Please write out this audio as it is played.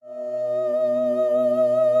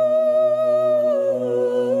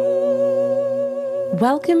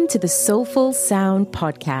Welcome to the Soulful Sound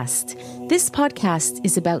Podcast. This podcast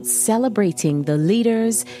is about celebrating the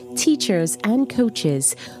leaders, teachers, and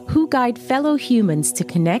coaches who guide fellow humans to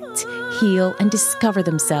connect, heal, and discover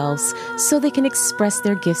themselves so they can express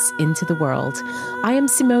their gifts into the world. I am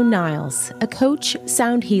Simone Niles, a coach,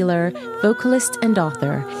 sound healer, vocalist, and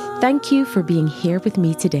author. Thank you for being here with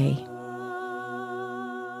me today.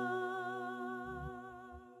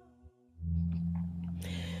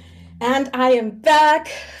 And I am back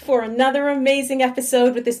for another amazing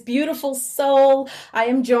episode with this beautiful soul. I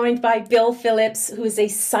am joined by Bill Phillips, who is a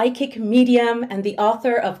psychic medium and the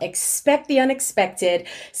author of Expect the Unexpected,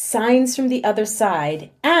 Signs from the Other Side,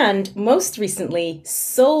 and most recently,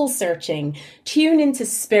 Soul Searching, Tune into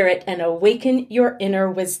Spirit and Awaken Your Inner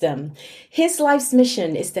Wisdom. His life's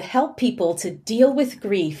mission is to help people to deal with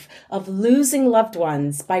grief of losing loved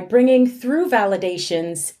ones by bringing through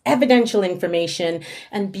validations, evidential information,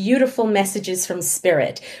 and beautiful messages from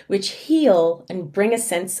spirit, which heal and bring a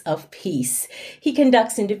sense of peace. He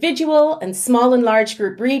conducts individual and small and large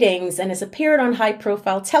group readings and has appeared on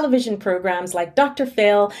high-profile television programs like Dr.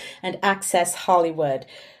 Phil and Access Hollywood.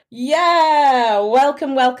 Yeah,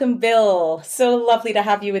 welcome, Bill. So lovely to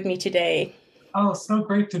have you with me today. Oh, so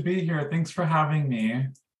great to be here. Thanks for having me.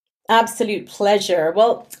 Absolute pleasure.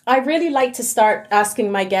 Well, I really like to start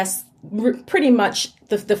asking my guests pretty much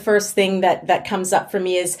the first thing that comes up for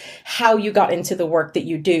me is how you got into the work that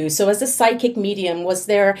you do. So as a psychic medium, is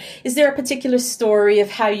there a particular story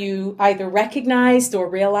of how you either recognized or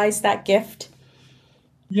realized that gift?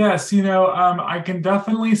 Yes, I can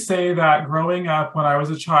definitely say that growing up when I was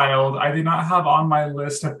a child, I did not have on my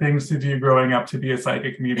list of things to do growing up to be a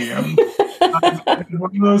psychic medium.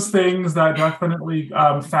 One of those things that definitely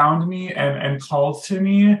found me and called to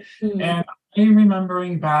me. Mm-hmm. And I'm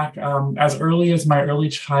remembering back as early as my early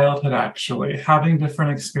childhood, actually, having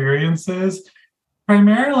different experiences.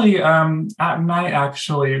 Primarily at night,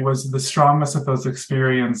 actually, was the strongest of those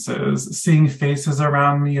experiences. Seeing faces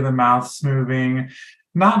around me, the mouths moving,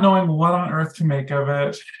 not knowing what on earth to make of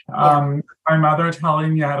it. My mother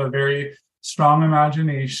telling me I had a very strong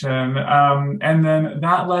imagination. And then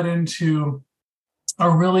that led into a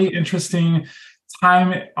really interesting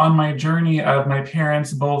time on my journey of my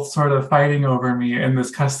parents both sort of fighting over me in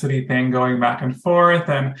this custody thing, going back and forth,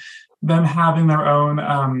 and them having their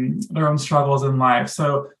own struggles in life.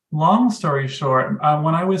 So long story short,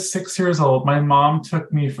 when I was 6 years old, my mom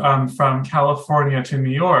took me from California to New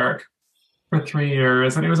York for 3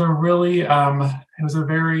 years. And it was it was a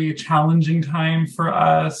very challenging time for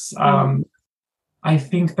us. I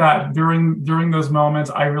think that during those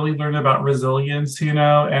moments, I really learned about resilience, and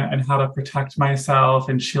how to protect myself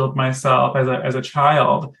and shield myself as a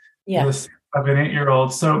child, as an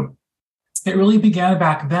 8-year-old. So it really began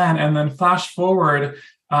back then. And then flash forward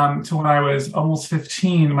to when I was almost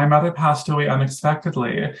 15, my mother passed away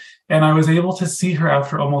unexpectedly. And I was able to see her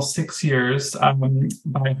after almost 6 years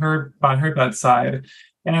by her bedside.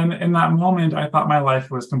 And in that moment, I thought my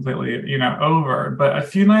life was completely, over. But a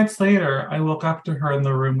few nights later, I woke up to her in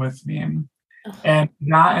the room with me. And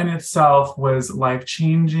that in itself was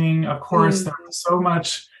life-changing. Of course, there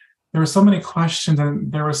were so many questions,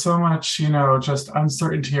 and there was so much, just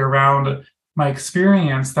uncertainty around my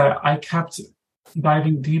experience that I kept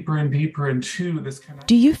diving deeper and deeper into this connection.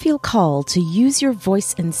 Do you feel called to use your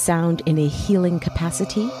voice and sound in a healing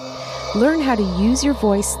capacity? Learn how to use your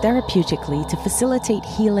voice therapeutically to facilitate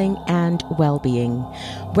healing and well-being.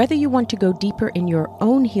 Whether you want to go deeper in your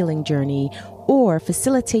own healing journey or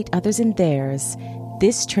facilitate others in theirs,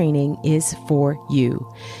 this training is for you.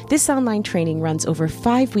 This online training runs over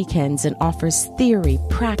 5 weekends and offers theory,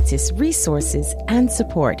 practice, resources, and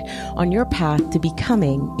support on your path to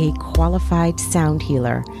becoming a qualified sound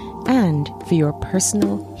healer and for your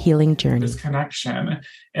personal healing journey. This connection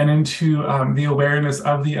and into the awareness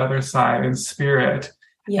of the other side and spirit.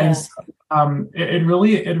 Yes. And so, it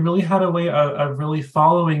really had a way of really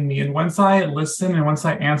following me. And once I listened and once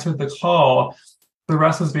I answered the call, the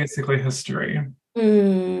rest was basically history.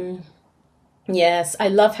 Yes, I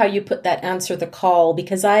love how you put that answer the call,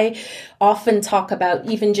 because I often talk about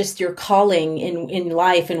even just your calling in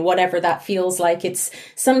life and whatever that feels like.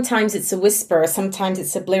 Sometimes it's a whisper, sometimes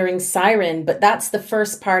it's a blaring siren, but that's the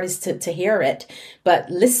first part, is to hear it. But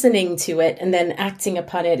listening to it and then acting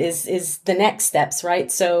upon it is the next steps,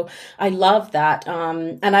 right? So I love that.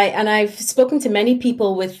 And I've spoken to many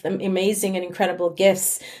people with amazing and incredible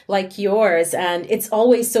gifts like yours. And it's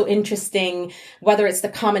always so interesting, whether it's the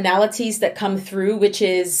commonalities that come through, which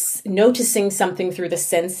is noticing something through the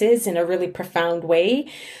senses in a really profound way.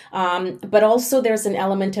 But also there's an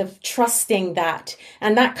element of trusting that.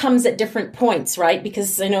 And that comes at different points, right?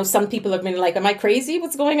 Because I know some people have been like, am I crazy?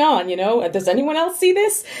 What's going on? You know, does anyone else see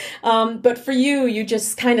this? But for you, you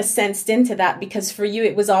just kind of sensed into that because for you,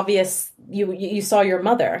 it was obvious you saw your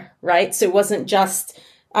mother, right? So it wasn't just,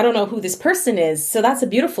 I don't know who this person is. So that's a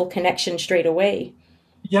beautiful connection straight away.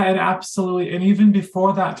 Yeah, and absolutely. And even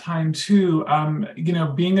before that time too,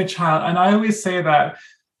 being a child, and I always say that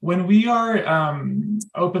when we are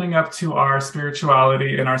opening up to our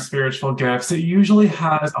spirituality and our spiritual gifts, it usually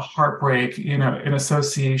has a heartbreak, in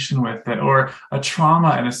association with it, or a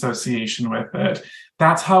trauma in association with it.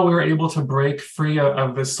 That's how we were able to break free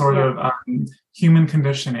of this sort of human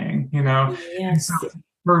conditioning, And so Yes.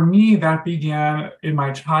 for me, that began in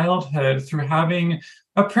my childhood through having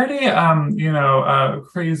a pretty,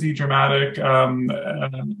 crazy, dramatic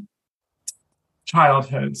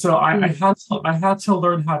childhood. So I had to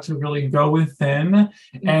learn how to really go within.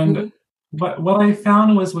 And Mm-hmm. what I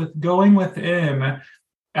found was with going within,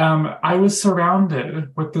 I was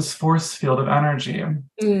surrounded with this force field of energy.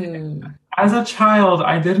 Mm. As a child,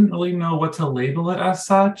 I didn't really know what to label it as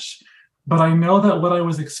such, but I know that what I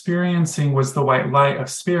was experiencing was the white light of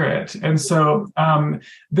spirit. And so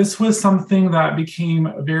this was something that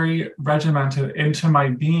became very regimented into my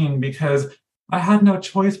being because I had no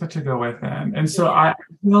choice but to go within. And so Yeah. I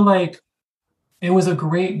feel like it was a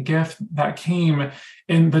great gift that came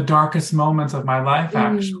in the darkest moments of my life,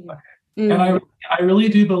 actually. Mm. And I, Mm. I really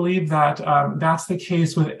do believe that that's the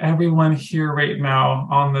case with everyone here right now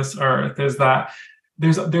on this earth, is that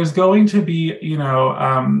there's going to be,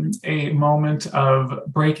 a moment of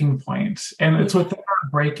breaking point. And it's Yeah. with that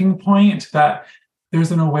breaking point that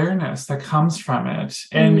there's an awareness that comes from it.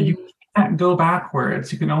 And you Mm. can't go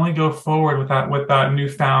backwards. You can only go forward with that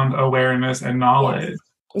newfound awareness and Yes. knowledge.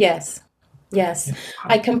 Yes. Yes, Yeah.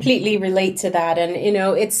 I completely relate to that. And,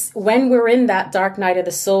 it's when we're in that dark night of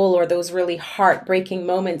the soul or those really heartbreaking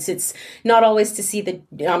moments, it's not always to see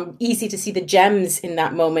easy to see the gems in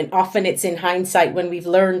that moment. Often it's in hindsight when we've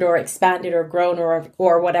learned or expanded or grown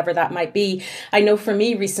or whatever that might be. I know for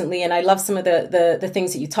me recently, and I love some of the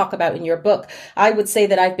things that you talk about in your book, I would say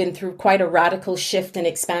that I've been through quite a radical shift and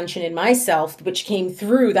expansion in myself, which came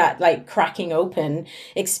through that like cracking open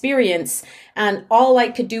experience. And all I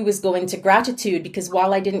could do was go into gratitude because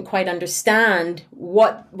while I didn't quite understand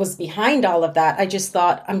what was behind all of that, I just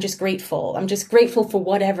thought, I'm just grateful. I'm just grateful for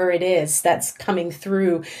whatever it is that's coming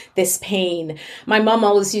through this pain. My mom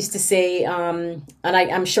always used to say, and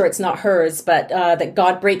I'm sure it's not hers, but that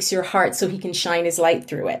God breaks your heart so he can shine his light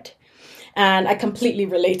through it. And I completely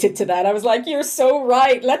related to that. I was like, you're so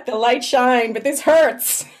right. Let the light shine, but this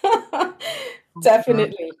hurts. So,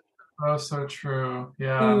 Definitely. so true.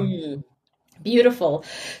 Yeah. Mm. Beautiful.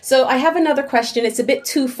 So I have another question. It's a bit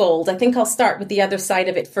twofold. I think I'll start with the other side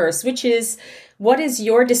of it first, which is what is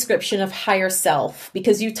your description of higher self?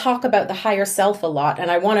 Because you talk about the higher self a lot,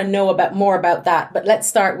 and I want to know more about that. But let's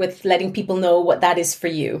start with letting people know what that is for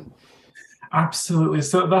you. Absolutely.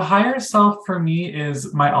 So the higher self for me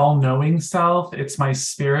is my all-knowing self. It's my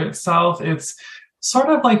spirit self. It's sort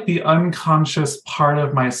of like the unconscious part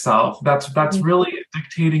of myself that's really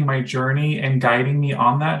dictating my journey and guiding me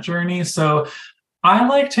on that journey. So I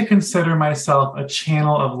like to consider myself a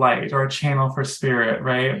channel of light or a channel for spirit,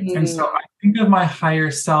 right? And so Mm, I think of my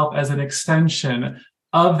higher self as an extension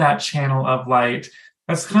of that channel of light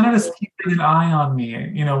that's kind of just keeping an eye on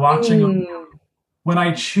me, watching mm, when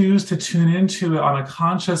I choose to tune into it on a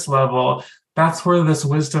conscious level, that's where this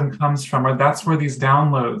wisdom comes from, or that's where these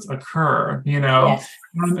downloads occur. yes,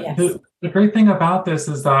 And yes. the great thing about this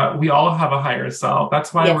is that we all have a higher self.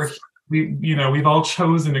 That's why Yes. we've all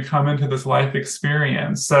chosen to come into this life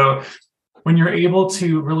experience. So when you're able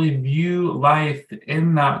to really view life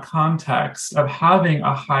in that context of having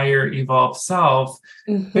a higher evolved self,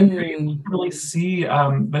 then you're able Hmm. to really see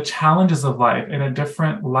the challenges of life in a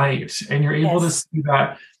different light. And you're able to Yes. see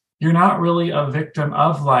that you're not really a victim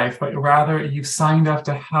of life, but rather you've signed up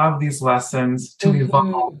to have these lessons to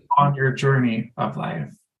evolve Hmm. on your journey of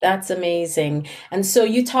life. That's amazing. And so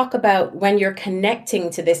you talk about when you're connecting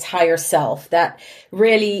to this higher self that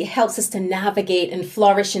really helps us to navigate and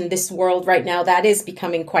flourish in this world right now that is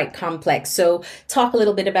becoming quite complex. So talk a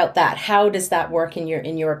little bit about that. How does that work in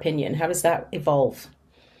your opinion? How does that evolve?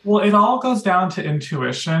 Well, it all goes down to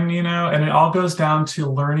intuition, and it all goes down to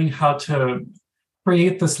learning how to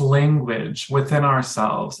create this language within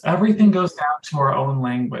ourselves. Everything Mhm. goes down to our own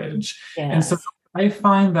language. And so Yes. I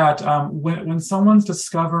find that when someone's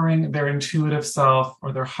discovering their intuitive self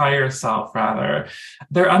or their higher self, rather,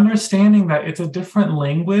 they're understanding that it's a different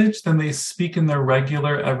language than they speak in their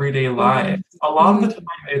regular everyday life. Mhm. A lot of the Mhm.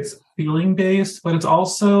 time, it's feeling based, but it's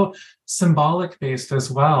also symbolic based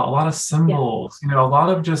as well. A lot of Yeah. symbols, a lot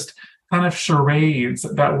of just kind of charades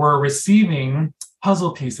that we're receiving,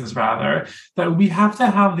 puzzle pieces rather, that we have to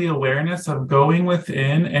have the awareness of going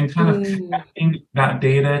within and kind of Mm. connecting that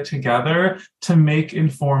data together to make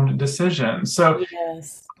informed decisions. So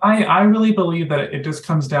Yes. I really believe that it just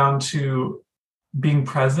comes down to being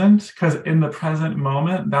present, because in the present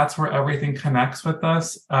moment, that's where everything connects with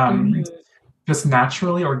us, Mhm. just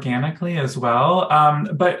naturally, organically as well.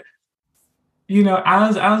 But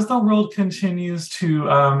as the world continues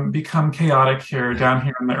to become chaotic here down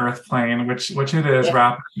here in the Earth plane, which it is Yeah.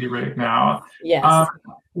 rapidly right now, um, Yes.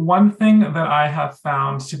 one thing that I have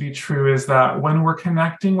found to be true is that when we're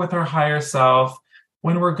connecting with our higher self,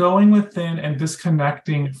 when we're going within and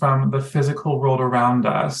disconnecting from the physical world around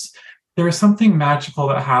us, there is something magical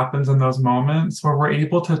that happens in those moments where we're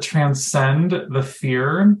able to transcend the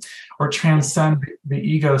fear or transcend the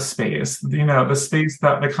ego space, the space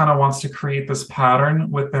that kind of wants to create this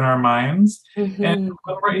pattern within our minds. And Hmm.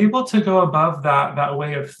 when we're able to go above that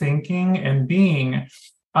way of thinking and being,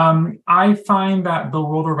 I find that the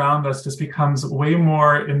world around us just becomes way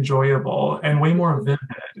more enjoyable and way more vivid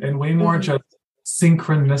and way more Hmm. just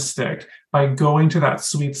synchronistic by going to that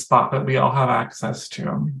sweet spot that we all have access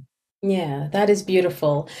to. Yeah, that is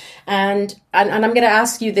beautiful. And I'm going to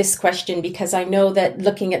ask you this question because I know that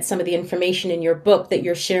looking at some of the information in your book that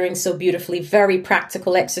you're sharing so beautifully, very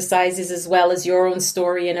practical exercises as well as your own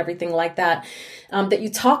story and everything like that, that you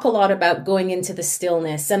talk a lot about going into the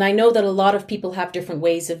stillness. And I know that a lot of people have different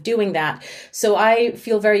ways of doing that. So I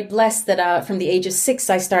feel very blessed that from the age of 6,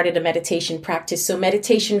 I started a meditation practice. So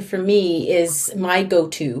meditation for me is my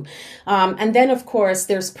go-to. And then, of course,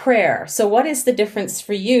 there's prayer. So, what is the difference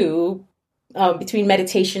for you between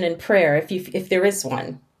meditation and prayer, if there is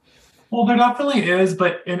one? Well, there definitely is,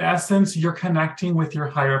 but in essence, you're connecting with your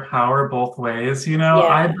higher power both ways. I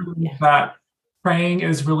Yeah, believe yeah. that praying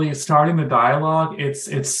is really starting the dialogue. It's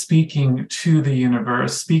speaking to the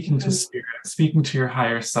universe, speaking to Mhm. spirit, speaking to your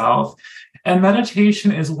higher self. And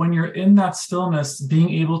meditation is when you're in that stillness, being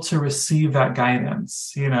able to receive that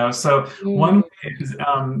guidance. So one Mm, way is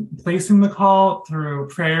placing the call through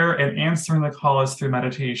prayer, and answering the call is through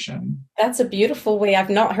meditation. that's a beautiful way. I've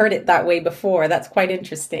not heard it that way before. That's quite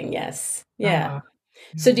interesting. Yes. Yeah. Yeah.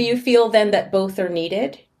 So, do Yeah. you feel then that both are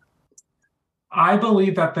needed? I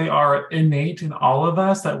believe that they are innate in all of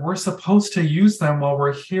us, that we're supposed to use them while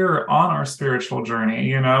we're here on our spiritual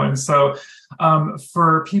journey. And so,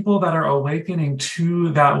 for people that are awakening to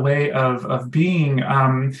that way of being,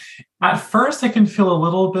 at first it can feel a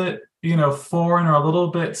little bit, foreign or a little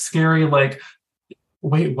bit scary, like,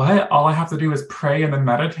 wait, what? All I have to do is pray and then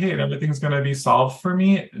meditate and everything's going to be solved for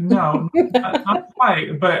me? No, not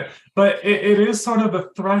quite. But it is sort of a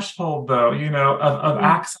threshold, though, of Mm.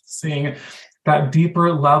 accessing that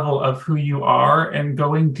deeper level of who you are and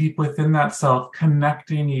going deep within that self,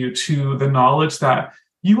 connecting you to the knowledge that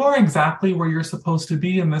you are exactly where you're supposed to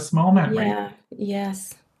be in this moment, right? Yeah.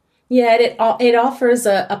 Yes. Yeah, it offers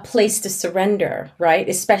a place to surrender, right?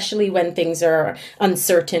 Especially when things are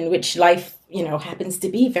uncertain, which life, happens to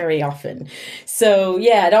be very often. So,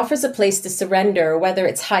 yeah, it offers a place to surrender, whether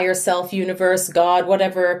it's higher self, universe, God,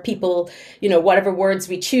 whatever people, whatever words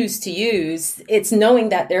we choose to use. It's knowing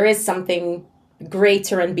that there is something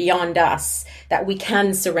greater and beyond us that we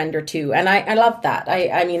can surrender to. And I love that.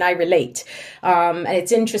 I mean, I relate. And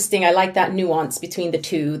it's interesting. I like that nuance between the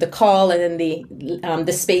two, the call and then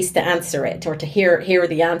the space to answer it or to hear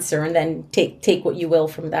the answer and then take what you will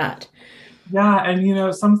from that. Yeah,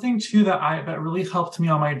 and something too that really helped me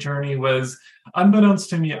on my journey was, unbeknownst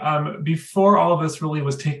to me, before all of this really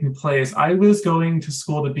was taking place, I was going to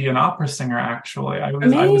school to be an opera singer. Actually, I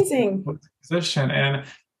was Amazing. a musician, and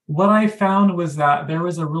what I found was that there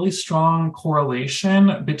was a really strong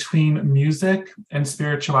correlation between music and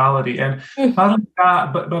spirituality, and Mm. not only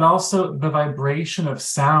that, but also the vibration of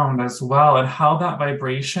sound as well, and how that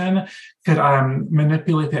vibration could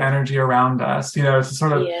manipulate the energy around us. To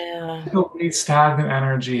sort of Yeah. away stagnant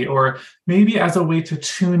energy, or maybe as a way to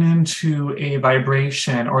tune into a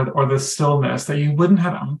vibration or the stillness that you wouldn't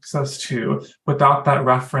have access to without that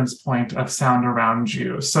reference point of sound around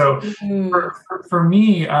you. So Mm. for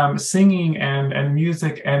me, singing and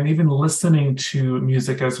music and even listening to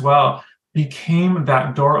music as well became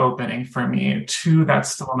that door opening for me to that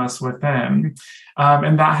stillness within.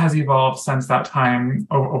 And that has evolved since that time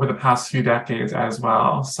over the past few decades as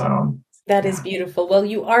well. So That is Yeah. beautiful. Well,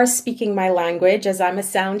 you are speaking my language as I'm a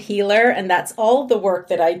sound healer, and that's all the work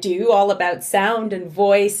that I do, all about sound and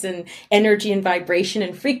voice and energy and vibration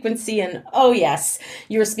and frequency. And oh, yes,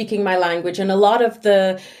 you're speaking my language. And a lot of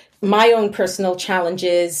my own personal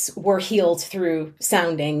challenges were healed through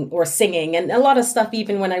sounding or singing, and a lot of stuff,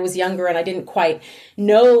 even when I was younger and I didn't quite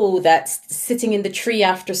know that sitting in the tree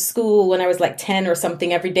after school when I was like 10 or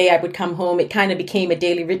something, every day I would come home. It kind of became a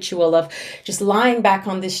daily ritual of just lying back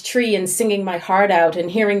on this tree and singing my heart out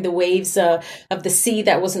and hearing the waves of the sea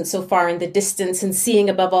that wasn't so far in the distance and seeing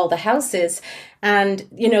above all the houses. And,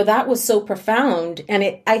 that was so profound.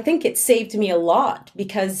 And I think it saved me a lot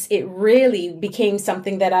because it really became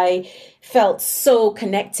something that I felt so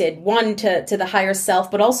connected, one to the higher self,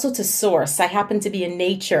 but also to source. I happen to be in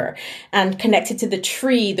nature and connected to the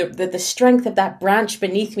tree, the strength of that branch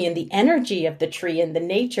beneath me and the energy of the tree and the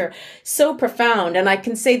nature. So profound. And I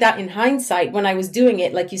can say that in hindsight, when I was doing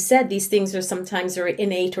it, like you said, these things are sometimes very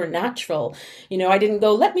innate or natural. I didn't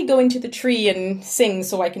go, let me go into the tree and sing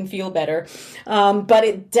so I can feel better. But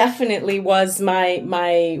it definitely was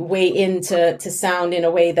my way into sound in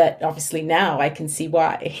a way that obviously now I can see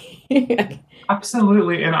why.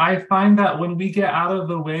 Absolutely. And I find that when we get out of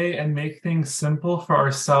the way and make things simple for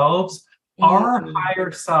ourselves, our Mm,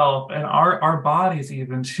 higher self and our bodies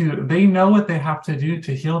even too, they know what they have to do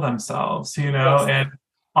to heal themselves, yes. and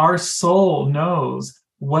our soul knows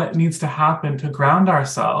what needs to happen to ground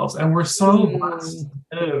ourselves. And we're so blessed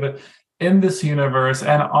Mm, to live in this universe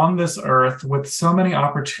and on this earth with so many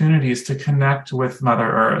opportunities to connect with Mother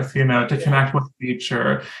Earth, to yeah. connect with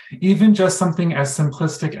nature, even just something as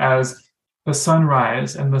simplistic as the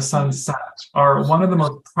sunrise and the Mm. sunset are Oh, one of the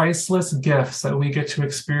most priceless gifts that we get to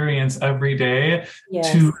experience every day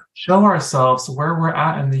to yes. show ourselves where we're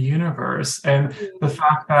at in the universe and the Mm.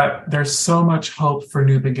 fact that there's so much hope for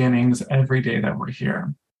new beginnings every day that we're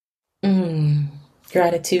here. Mm.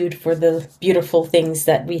 Gratitude for the beautiful things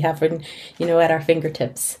that we have at our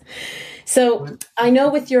fingertips. So I know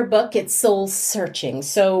with your book, it's soul searching.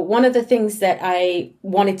 So one of the things that I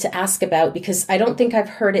wanted to ask about, because I don't think I've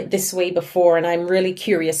heard it this way before, and I'm really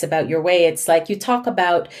curious about your way, it's like you talk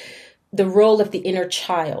about the role of the inner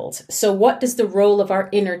child. So what does the role of our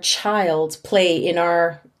inner child play in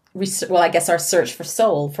our, well, I guess our search for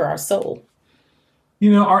our soul?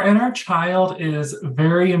 Our inner child is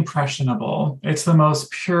very impressionable. It's the most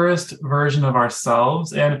purest version of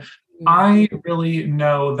ourselves. And Mm. I really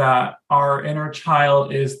know that our inner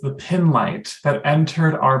child is the pin light that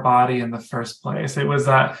entered our body in the first place. It was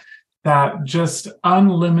that just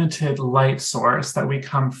unlimited light source that we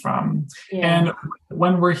come from. Yeah. And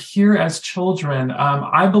when we're here as children,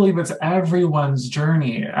 I believe it's everyone's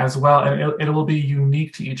journey as well. And it will be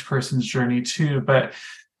unique to each person's journey too. But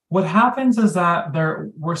what happens is that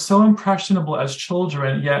we're so impressionable as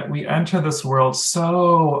children, yet we enter this world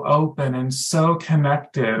so open and so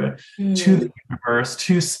connected to Mm. the universe,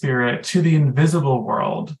 to spirit, to the invisible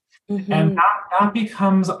world. And Hmm. that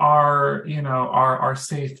becomes our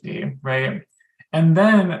safety, right? And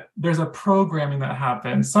then there's a programming that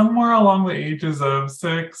happens somewhere along the ages of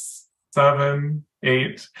 6, 7,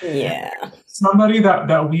 8. Yeah. Somebody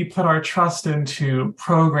that we put our trust into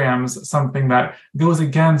programs something that goes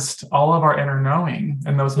against all of our inner knowing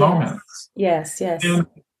in those Yes. moments. Yes. Yes.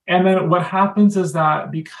 And then what happens is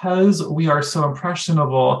that because we are so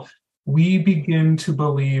impressionable, we begin to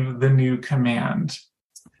believe the new command.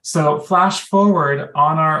 So flash forward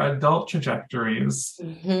on our adult trajectories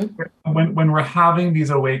Hmm. when we're having these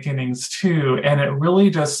awakenings too, and it really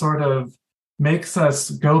just sort of makes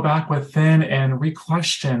us go back within and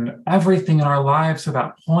re-question everything in our lives to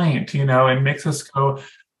that point, and makes us go,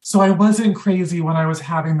 so I wasn't crazy when I was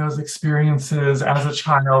having those experiences as a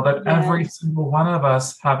child that Yeah. every single one of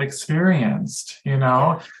us have experienced.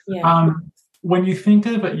 Yeah. Yeah. Um, when you think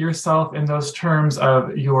of it yourself in those terms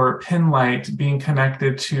of your pin light being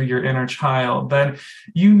connected to your inner child, then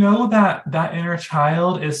you know that that inner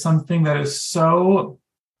child is something that is so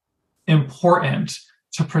important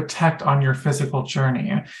to protect on your physical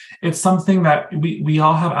journey. It's something that we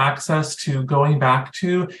all have access to going back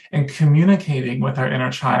to and communicating with our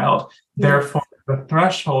inner child. Yeah. Therefore, the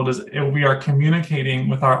threshold is we are communicating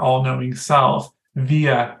with our all-knowing self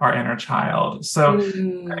via our inner child. So,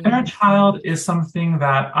 inner Mm. child is something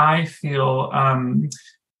that I feel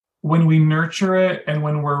when we nurture it and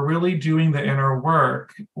when we're really doing the inner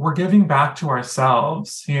work, we're giving back to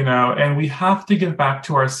ourselves, and we have to give back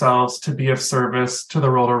to ourselves to be of service to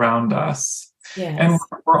the world around us. And Yes.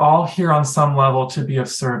 we're all here on some level to be of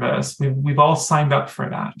service. We've all signed up for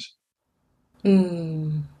that.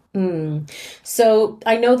 Mm. Mm. So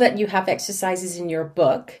I know that you have exercises in your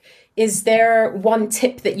book. Is there one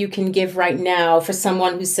tip that you can give right now for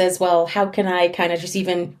someone who says, well, how can I kind of just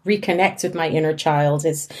even reconnect with my inner child?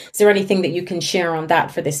 Is there anything that you can share on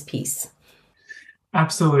that for this piece?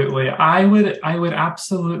 Absolutely. I would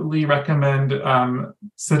absolutely recommend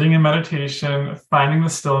sitting in meditation, finding the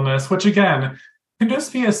stillness, which again can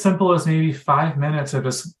just be as simple as maybe 5 minutes of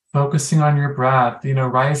just focusing on your breath,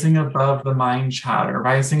 rising above the mind chatter,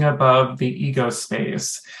 rising above the ego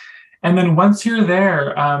space. And then once you're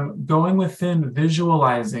there, going within,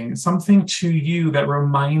 visualizing something to you that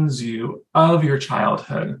reminds you of your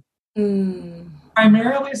childhood. Mm,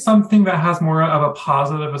 Primarily something that has more of a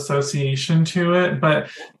positive association to it, but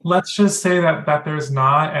let's just say that there's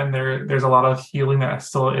not, and there's a lot of healing that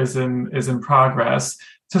still is in progress.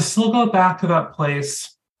 To still go back to that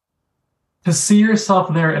place, to see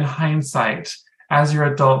yourself there in hindsight as your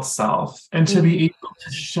adult self, and to mm, be able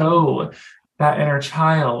to show that inner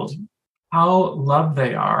child how loved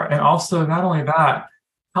they are, and also not only that,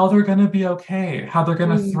 how they're going to be okay, how they're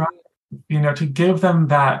going to mm. thrive. To give them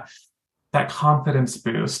that confidence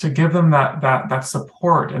boost, to give them that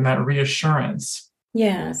support and that reassurance.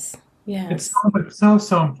 Yes, It's yes.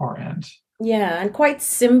 so important. Yeah, and quite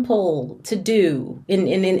simple to do in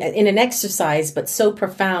an exercise, but so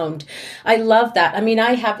profound. I love that. I mean,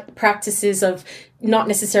 I have practices of not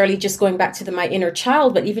necessarily just going back to my inner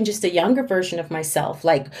child, but even just a younger version of myself.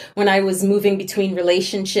 Like when I was moving between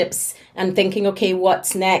relationships and thinking, okay,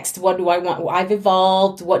 what's next? What do I want? I've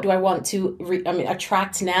evolved. What do I want to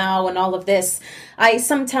attract now? And all of this. I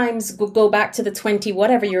sometimes go back to the 20,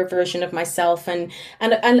 whatever your version of myself, and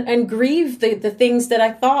grieve the things that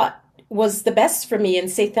I thought was the best for me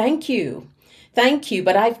and say thank you,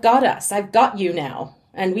 but I've got us, I've got you now,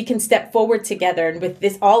 and we can step forward together. And with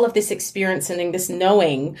this, all of this experience and this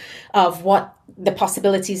knowing of what the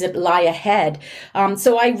possibilities that lie ahead.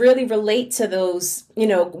 So I really relate to those,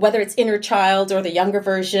 whether it's inner child or the younger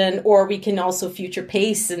version, or we can also future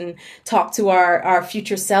pace and talk to our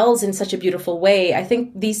future selves in such a beautiful way. I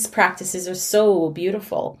think these practices are so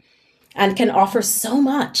beautiful and can offer so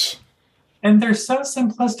much. And they're so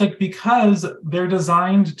simplistic because they're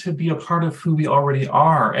designed to be a part of who we already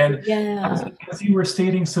are. And as, Yeah. as you were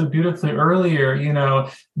stating so beautifully earlier,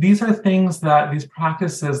 these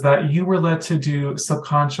practices that you were led to do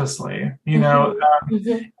subconsciously, Hmm.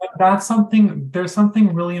 Hmm. there's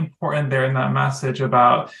something really important there in that message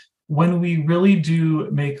about when we really do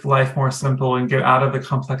make life more simple and get out of the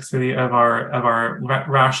complexity of our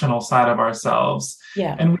rational side of ourselves.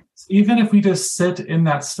 Yeah. And even if we just sit in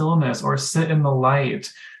that stillness or sit in the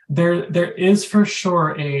light, there is for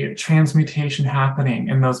sure a transmutation happening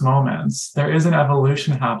in those moments. There is an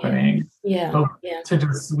evolution Yeah. happening. Yeah. But Yeah.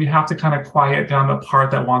 we have to kind of quiet down the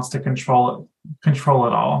part that wants to control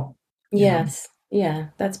it all. Yeah. Yes. Yeah.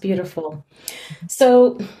 That's beautiful.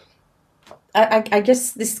 So I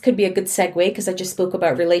guess this could be a good segue because I just spoke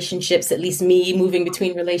about relationships, at least me moving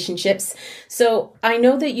between relationships. So I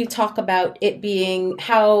know that you talk about it being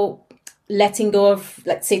how letting go of,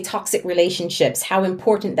 let's say, toxic relationships, how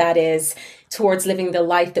important that is towards living the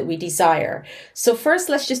life that we desire. So first,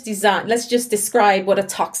 let's just describe what a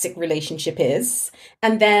toxic relationship is,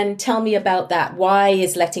 and then tell me about that. Why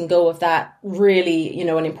is letting go of that really,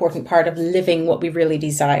 an important part of living what we really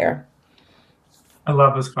desire? I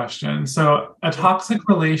love this question. So, a toxic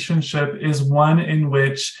relationship is one in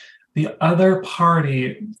which the other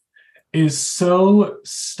party is so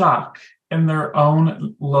stuck in their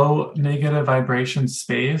own low negative vibration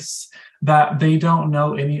space that they don't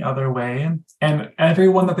know any other way. And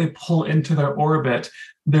everyone that they pull into their orbit,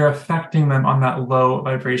 they're affecting them on that low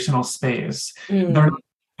vibrational space. They're,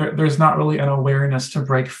 Mm, there's not really an awareness to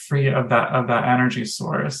break free of that energy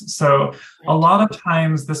source. So a right. lot of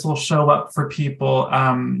times this will show up for people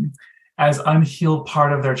as unhealed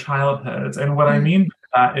part of their childhoods. And what I Mm, mean by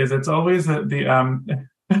that is it's always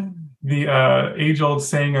the age-old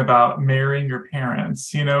saying about marrying your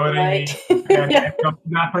parents. You know what I right. mean? And, Yeah. and going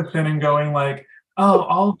back within and going like, oh,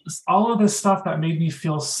 all of this stuff that made me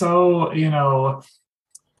feel so,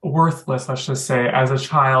 worthless, let's just say, as a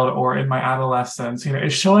child or in my adolescence,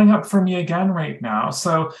 is showing up for me again right now.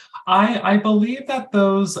 So I believe that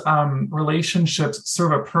those relationships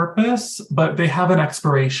serve a purpose, but they have an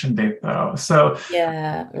expiration date though. So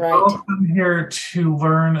Yeah, all right. come here to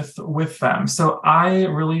learn with them. So I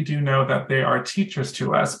really do know that they are teachers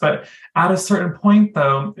to us. But at a certain point,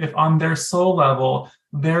 though, if on their soul level,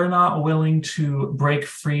 they're not willing to break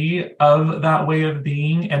free of that way of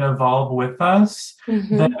being and evolve with us, then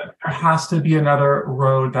Hmm. there has to be another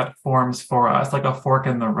road that forms for us, like a fork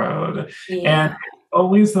in the road. And Yeah.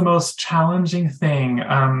 always the most challenging thing,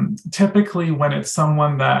 typically when it's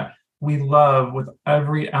someone that we love with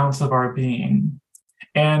every ounce of our being.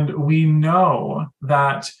 And we know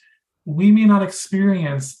that we may not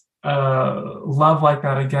experience love like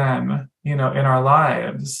that again, in our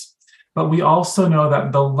lives. But we also know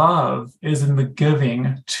that the love is in the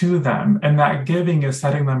giving to them, and that giving is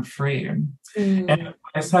setting them free. And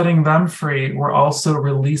by setting them free, we're also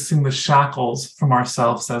releasing the shackles from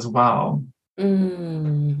ourselves as well.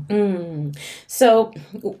 So,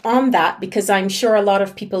 on that, because I'm sure a lot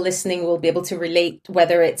of people listening will be able to relate,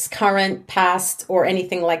 whether it's current, past, or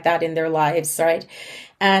anything like that in their lives, right?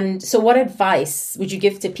 And so, what advice would you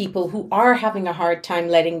give to people who are having a hard time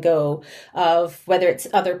letting go of whether it's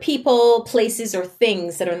other people, places, or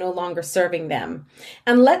things that are no longer serving them?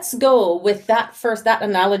 And let's go with that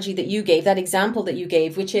analogy that you gave, that example that you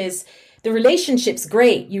gave, which is the relationship's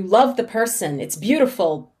great. You love the person, it's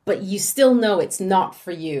beautiful, but you still know it's not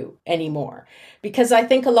for you anymore. Because I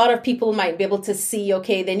think a lot of people might be able to see,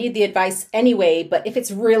 okay, they need the advice anyway, but if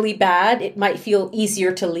it's really bad, it might feel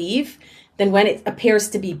easier to leave than when it appears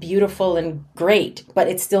to be beautiful and great, but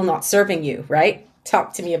it's still not serving you, right?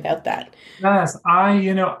 Talk to me about that. Yes,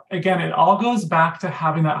 again, it all goes back to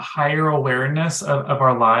having that higher awareness of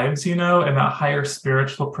our lives, and that higher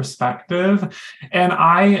spiritual perspective. And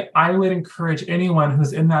I would encourage anyone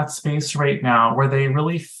who's in that space right now where they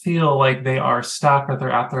really feel like they are stuck or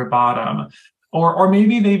they're at their bottom, or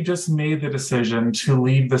maybe they've just made the decision to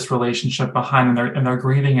leave this relationship behind and they're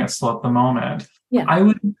grieving it still at the moment. Yeah. I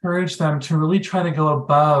would encourage them to really try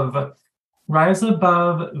to rise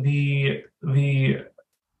above the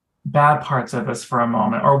bad parts of us for a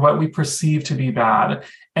moment, or what we perceive to be bad,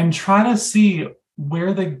 and try to see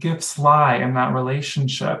where the gifts lie in that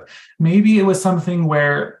relationship. Maybe it was something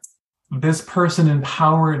where this person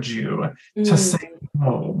empowered you to say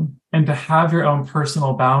no and to have your own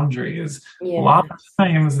personal boundaries. Yeah. A lot of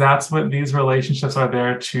times that's what these relationships are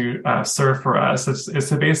there to serve for us. It's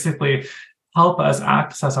to basically help us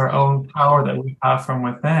access our own power that we have from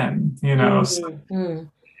within,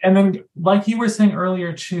 And then, like you were saying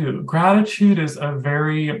earlier too, gratitude is a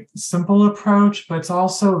very simple approach, but it's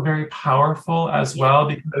also very powerful as well,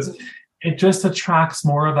 because it just attracts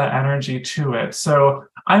more of that energy to it. So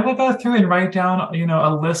I would go through and write down,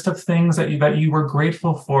 a list of things that you were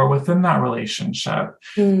grateful for within that relationship.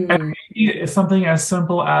 And maybe it's something as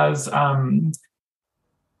simple as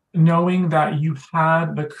knowing that you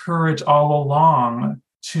had the courage all along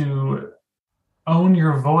to own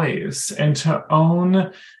your voice and to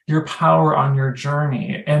own your power on your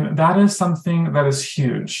journey. And that is something that is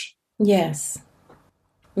huge. Yes.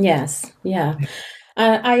 Yes. Yeah.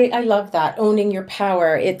 I love that. Owning your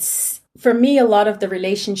power. It's, for me, a lot of the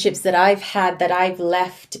relationships that I've had that I've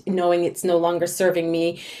left knowing it's no longer serving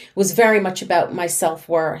me was very much about my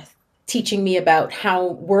self-worth, teaching me about how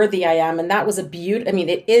worthy I am. And that was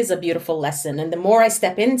it is a beautiful lesson. And the more I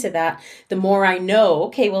step into that, the more I know,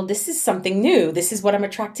 okay, well, this is something new. This is what I'm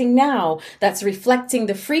attracting now. That's reflecting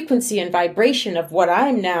the frequency and vibration of what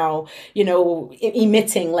I'm now,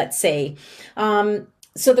 emitting, let's say.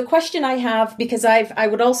 So the question I have, because I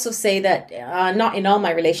would also say that not in all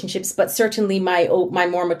my relationships, but certainly my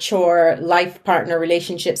more mature life partner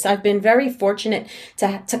relationships, I've been very fortunate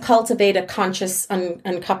to cultivate a conscious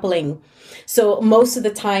uncoupling. So most of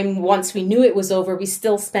the time, once we knew it was over, we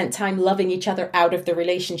still spent time loving each other out of the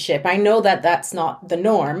relationship. I know that that's not the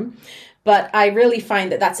norm, but I really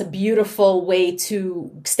find that that's a beautiful way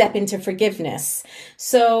to step into forgiveness.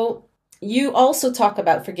 So you also talk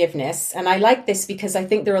about forgiveness, and I like this because I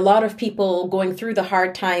think there are a lot of people going through the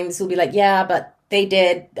hard times who'll be like, yeah, but they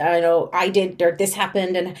did, I did, or this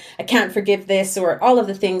happened, and I can't forgive this, or all of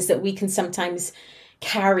the things that we can sometimes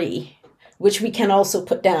carry, which we can also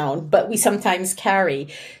put down, but we sometimes carry.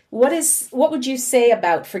 What would you say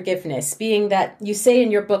about forgiveness, being that you say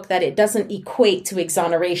in your book that it doesn't equate to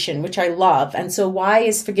exoneration, which I love. And so why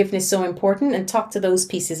is forgiveness so important? And talk to those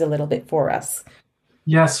pieces a little bit for us.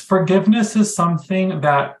 Yes, forgiveness is something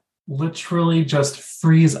that literally just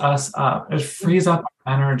frees us up. It frees up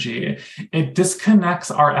our energy. It disconnects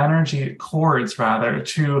our energy cords, rather,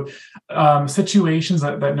 to situations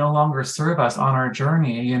that no longer serve us on our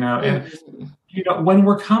journey, And when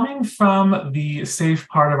we're coming from the safe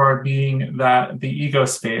part of our being, that the ego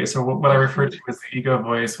space, or what I refer to as the ego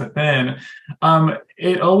voice within,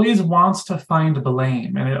 it always wants to find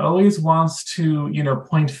blame, and it always wants to,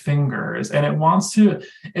 point fingers, and it wants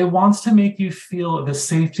to make you feel the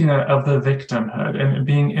safety net of the victimhood and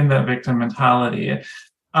being in that victim mentality.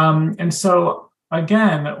 And so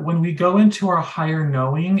again, when we go into our higher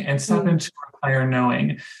knowing and step into our higher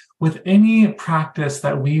knowing, with any practice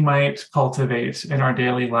that we might cultivate in our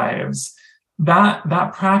daily lives,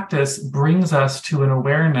 that practice brings us to an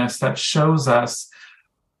awareness that shows us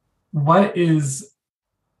what is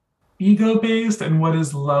ego-based and what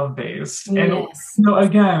is love-based. And Yes.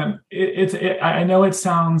 again, I know it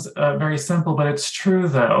sounds very simple, but it's true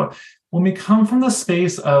though. When we come from the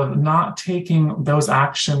space of not taking those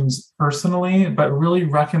actions personally, but really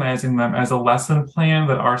recognizing them as a lesson plan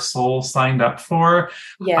that our soul signed up for,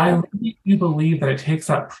 I Yeah. really do believe that it takes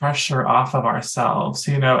that pressure off of ourselves,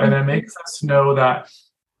 and it makes us know that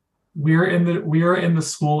we are in the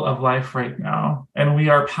school of life right now, and we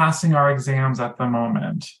are passing our exams at the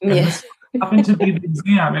moment. And Yeah. this happened to be the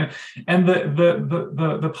exam, and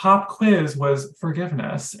the pop quiz was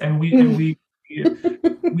forgiveness, and we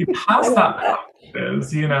I passed love that that. pop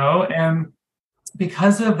quiz, and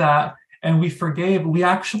because of that, and we forgave, we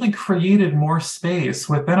actually created more space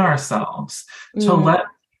within ourselves to Mm, let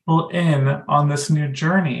people in on this new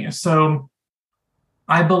journey. So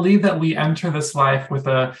I believe that we enter this life with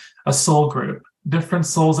a soul group, different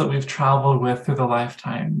souls that we've traveled with through the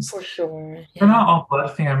lifetimes. for sure. They're Yeah. not all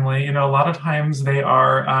blood family. A lot of times they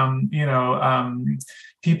are,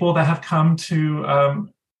 people that have come to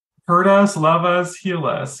hurt us, love us, heal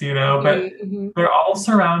us, but Mm-hmm. they're all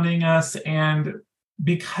surrounding us. And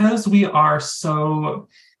because we are so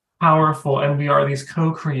powerful and we are these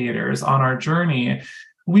co-creators on our journey,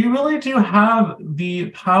 we really do have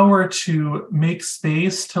the power to make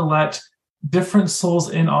space to let different souls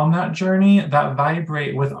in on that journey that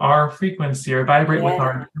vibrate with our frequency or vibrate with Yeah.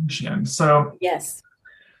 our intention. So Yes.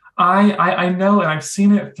 I know, and I've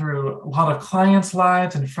seen it through a lot of clients'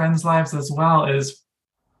 lives and friends' lives as well, is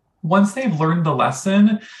once they've learned the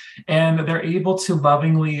lesson and they're able to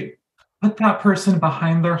lovingly put that person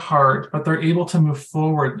behind their heart, but they're able to move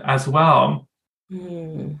forward as well,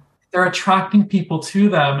 Mm. they're attracting people to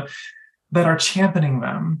them that are championing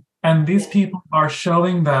them. And these Yeah. people are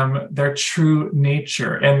showing them their true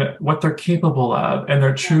nature and what they're capable of and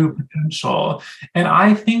their Yeah. true potential. And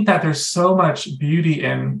I think that there's so much beauty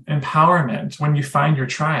in empowerment when you find your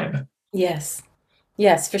tribe. Yes.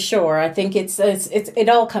 Yes, for sure. I think it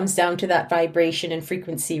all comes down to that vibration and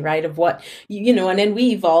frequency, right? Of what and then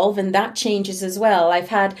we evolve and that changes as well. I've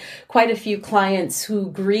had quite a few clients who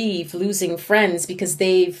grieve losing friends because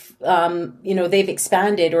they've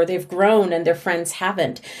expanded or they've grown and their friends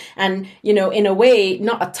haven't. And, in a way,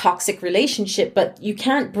 not a toxic relationship, but you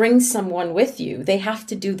can't bring someone with you. They have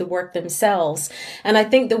to do the work themselves. And I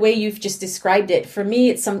think the way you've just described it, for me,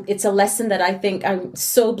 it's a lesson that I think I'm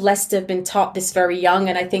so blessed to have been taught this very young.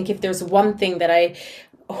 And I think if there's one thing that I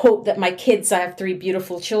hope that my kids, I have 3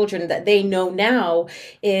 beautiful children, that they know now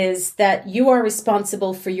is that you are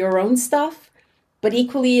responsible for your own stuff, but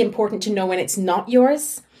equally important to know when it's not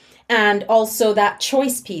yours. And also that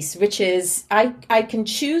choice piece, which is I can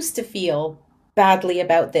choose to feel badly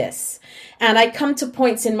about this. And I come to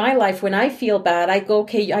points in my life when I feel bad, I go,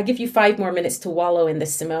 okay, I give you 5 more minutes to wallow in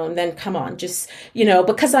this, Simone. Then come on, just,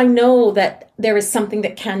 because I know that there is something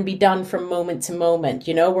that can be done from moment to moment.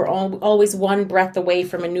 We're always one breath away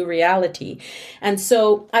from a new reality. And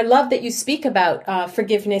so I love that you speak about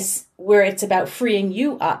forgiveness, where it's about freeing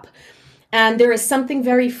you up. And there is something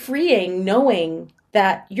very freeing knowing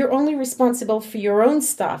that you're only responsible for your own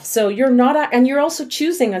stuff. So you're not, and you're also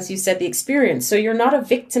choosing, as you said, the experience. So you're not a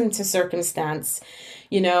victim to circumstance.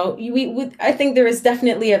 I think there is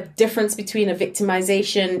definitely a difference between a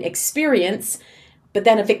victimization experience, but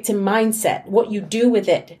then a victim mindset, what you do with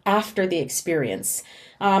it after the experience.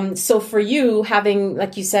 So for you, having,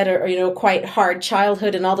 like you said, quite hard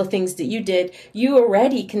childhood and all the things that you did, you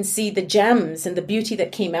already can see the gems and the beauty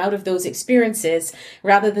that came out of those experiences,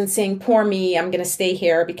 rather than saying, poor me, I'm going to stay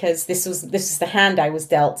here because this is the hand I was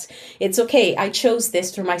dealt. It's okay. I chose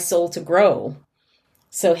this for my soul to grow.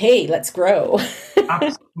 So, hey, let's grow.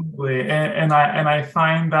 Absolutely. And I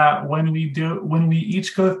find that when we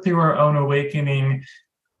each go through our own awakening,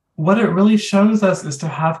 what it really shows us is to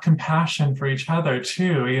have compassion for each other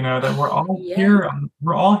too, that Yeah,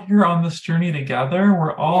 we're all here on this journey together.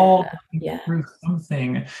 We're all yeah, going yeah, through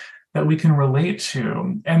something that we can relate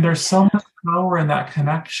to. And there's so yeah, much power in that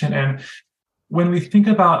connection. And when we think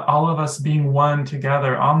about all of us being one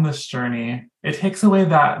together on this journey, it takes away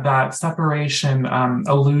that separation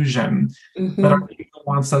illusion that our hmm, people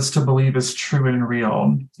wants us to believe is true and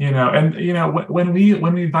real. And when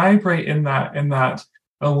we vibrate in that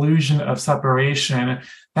illusion of separation,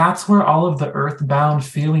 that's where all of the earthbound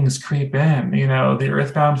feelings creep in. The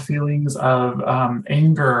earthbound feelings of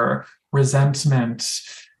anger, resentment,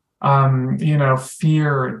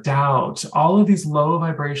 fear, doubt, all of these low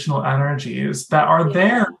vibrational energies that are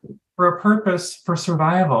there yeah, for a purpose, for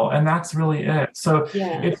survival, and that's really it. So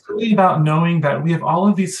Yeah. it's really about knowing that we have all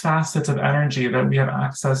of these facets of energy that we have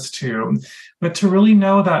access to, but to really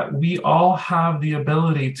know that we all have the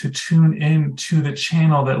ability to tune in to the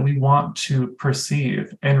channel that we want to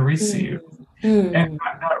perceive and receive. And Mm.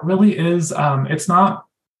 that really is, it's not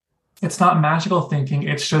magical thinking.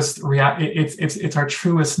 It's just it's our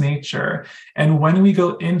truest nature. And when we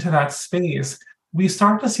go into that space, we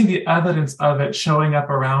start to see the evidence of it showing up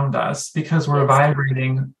around us because we're Yes.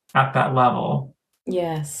 vibrating at that level.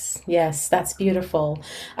 Yes, yes, that's beautiful.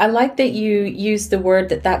 I like that you use the word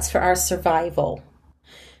that that's for our survival.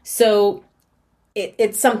 So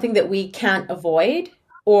it's something that we can't avoid,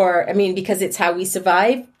 or I mean, because it's how we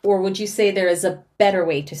survive, or would you say there is a better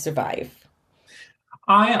way to survive?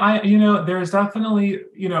 There's definitely,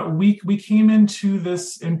 we came into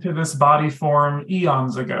this body form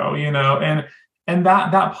eons ago, and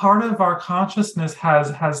that part of our consciousness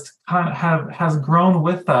has grown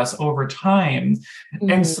with us over time.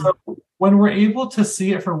 And so Mm, when we're able to see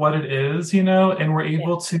it for what it is, and we're yeah.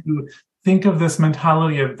 able to think of this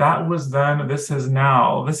mentality of that was then, this is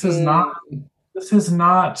now, Mm, this is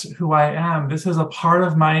not who I am. This is a part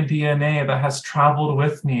of my DNA that has traveled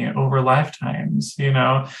with me over lifetimes,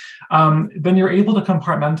 then you're able to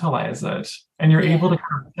compartmentalize it and you're able yeah. to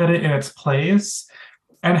kind of put it in its place.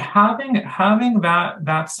 And having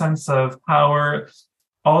that sense of power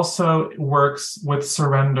also works with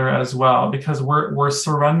surrender as well, because we're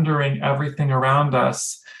surrendering everything around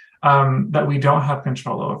us that we don't have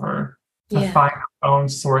control over to Yeah. find our own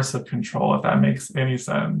source of control, if that makes any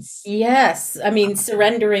sense. Yes, I mean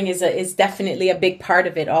surrendering is definitely a big part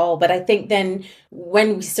of it all, but I think then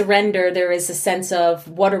when we surrender there is a sense of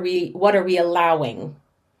what are we allowing?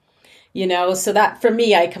 So that for me,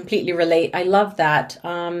 I completely relate. I love that.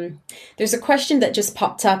 There's a question that just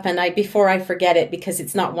popped up, and before I forget it, because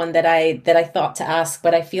it's not one that I thought to ask,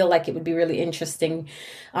 but I feel like it would be really interesting.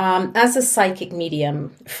 As a psychic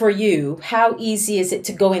medium, for you, how easy is it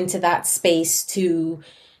to go into that space to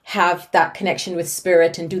have that connection with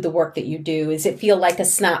spirit and do the work that you do? Does it feel like a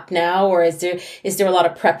snap now, or is there a lot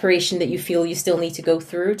of preparation that you feel you still need to go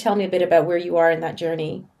through? Tell me a bit about where you are in that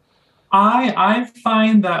journey. I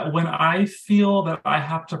find that when I feel that I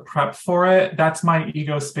have to prep for it, that's my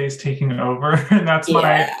ego space taking over. And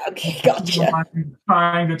Yeah, okay, gotcha. my mind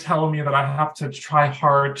trying to tell me that I have to try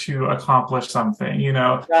hard to accomplish something.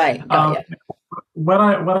 Right, got Um, you. what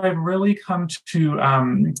I've really come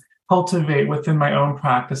to cultivate within my own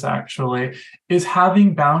practice actually is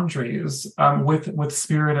having boundaries with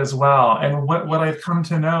spirit as well. And what I've come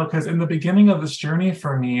to know, because in the beginning of this journey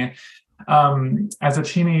for me, as a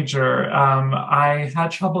teenager, I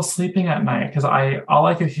had trouble sleeping at night because I all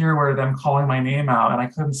I could hear were them calling my name out, and I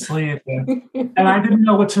couldn't sleep, and I didn't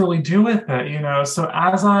know what to really do with it. So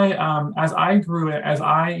as I grew it, as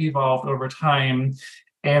I evolved over time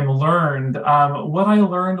and learned, what I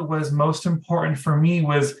learned was most important for me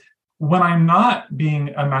was when I'm not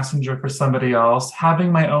being a messenger for somebody else,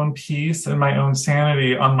 having my own peace and my own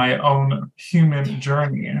sanity on my own human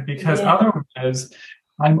journey, because Yeah. otherwise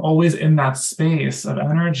I'm always in that space of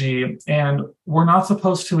energy, and we're not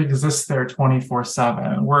supposed to exist there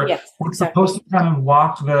 24/7. Yes, We're supposed exactly. to kind of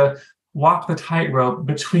walk the tightrope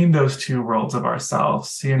between those two worlds of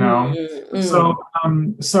ourselves. Mm, So,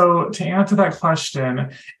 mm. so to answer that question,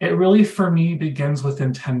 it really for me begins with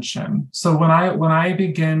intention. So when I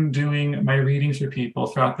begin doing my readings for people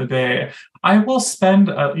throughout the day, I will spend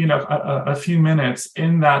a few minutes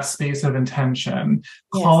in that space of intention,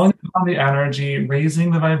 Yes. calling on the energy,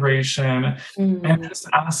 raising the vibration, and Mm. just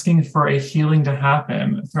asking for a healing to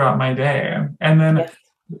happen throughout my day. And then Yes.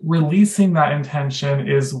 releasing that intention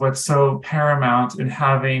is what's so paramount in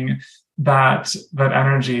having that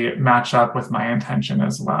energy match up with my intention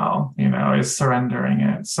as well, is surrendering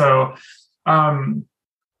it. So um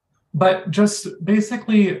but just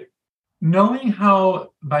basically knowing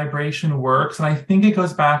how vibration works, and I think it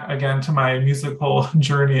goes back again to my musical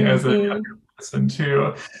journey as a Hmm. younger person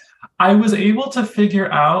too. I was able to figure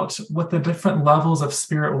out what the different levels of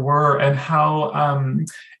spirit were, and how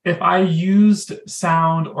if I used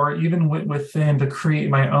sound or even within to create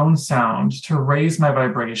my own sound to raise my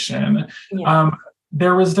vibration, Yeah. um,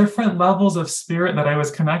 there was different levels of spirit that I was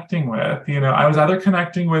connecting with. I was either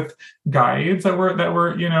connecting with guides that were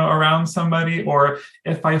around somebody, or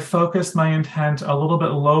if I focused my intent a little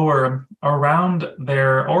bit lower around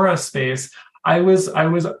their aura space, I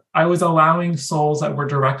was allowing souls that were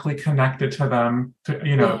directly connected to them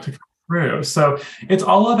Yeah. to come through. So it's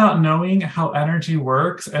all about knowing how energy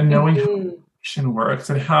works and knowing how Hmm. vibration works,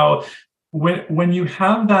 and how when you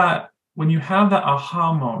have that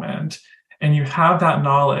aha moment, and you have that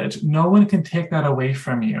knowledge, no one can take that away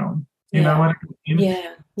from you. You know Yeah. what I mean?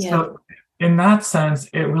 Yeah. Yeah. So in that sense,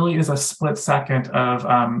 it really is a split second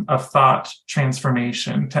of thought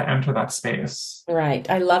transformation to enter that space. Right.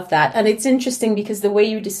 I love that. And it's interesting because the way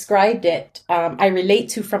you described it, I relate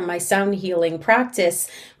to from my sound healing practice,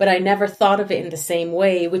 but I never thought of it in the same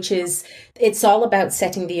way, which is it's all about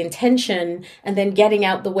setting the intention and then getting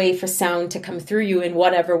out the way for sound to come through you in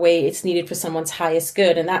whatever way it's needed for someone's highest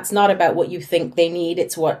good. And that's not about what you think they need.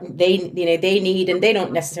 It's what they need, and they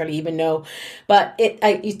don't necessarily even know. But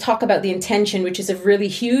you talk about the intention, which is a really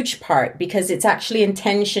huge part because it's actually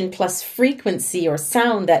intention plus frequency or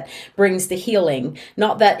sound that brings the healing.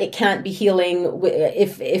 Not that it can't be healing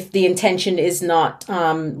if the intention is not,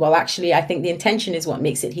 well, actually, I think the intention is what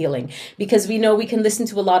makes it healing, because we know we can listen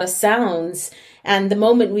to a lot of sounds. And the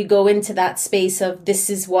moment we go into that space of this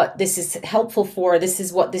is what this is helpful for, this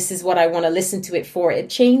is what I want to listen to it for, it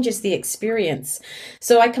changes the experience.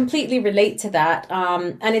 So I completely relate to that.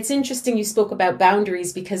 And it's interesting you spoke about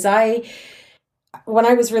boundaries because when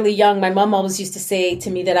I was really young, my mom always used to say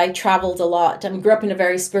to me that I traveled a lot. I grew up in a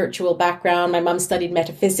very spiritual background. My mom studied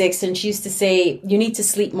metaphysics, and she used to say, you need to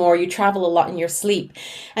sleep more. You travel a lot in your sleep.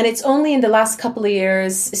 And it's only in the last couple of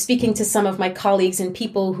years, speaking to some of my colleagues and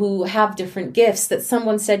people who have different gifts, that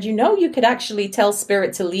someone said, you could actually tell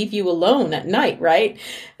spirit to leave you alone at night, right?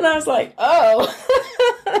 And I was like, oh,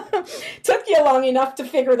 took you long enough to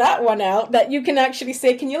figure that one out, that you can actually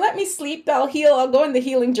say, can you let me sleep? I'll heal. I'll go on the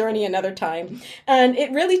healing journey another time. And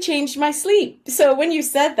it really changed my sleep. So when you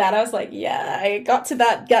said that, I was like, yeah, I got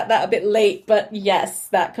that a bit late, but yes,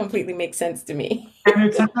 that completely makes sense to me. And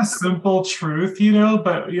it's such a simple truth,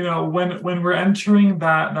 but when we're entering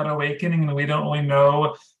that awakening and we don't really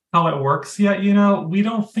know how it works yet, we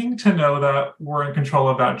don't think to know that we're in control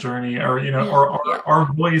of that journey, or or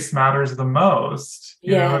our voice matters the most.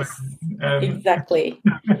 Yes, exactly.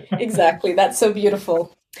 Exactly. That's so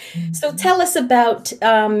beautiful. So tell us about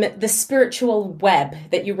the spiritual web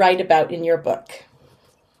that you write about in your book.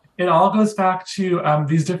 It all goes back to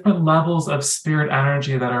these different levels of spirit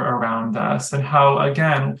energy that are around us, and how,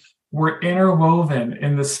 again, we're interwoven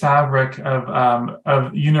in this fabric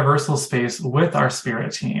of universal space with our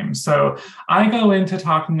spirit team. So I go into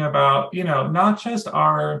talking about, not just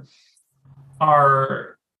our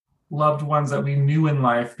loved ones that we knew in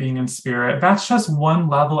life being in spirit. That's just one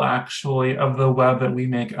level, actually, of the web that we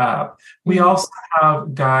make up. We also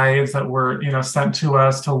have guides that were, sent to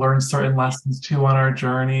us to learn certain lessons too on our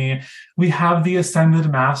journey. We have the ascended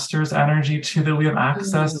masters energy too that we have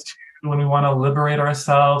access to when we want to liberate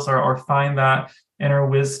ourselves or find that inner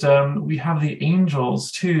wisdom. We have the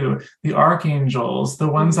angels too, the archangels, the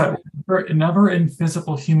ones that were never in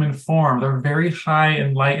physical human form. They're very high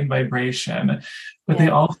in light and vibration, but they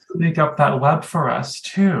also make up that web for us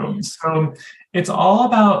too. So it's all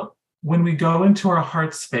about when we go into our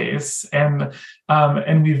heart space and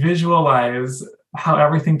we visualize how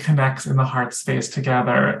everything connects in the heart space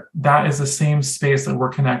together. That is the same space that we're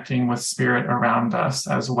connecting with spirit around us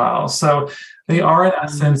as well. So they are, in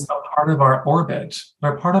essence, a part of our orbit.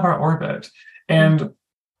 They're part of our orbit. And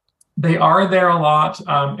they are there a lot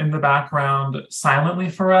in the background silently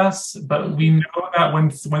for us, but we know that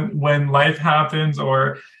when life happens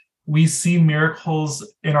or we see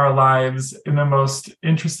miracles in our lives in the most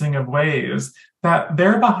interesting of ways, that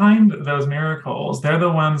they're behind those miracles. They're the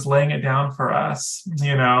ones laying it down for us,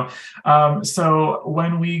 So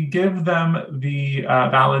when we give them the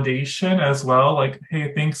validation as well, like,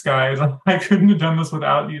 hey, thanks, guys. I couldn't have done this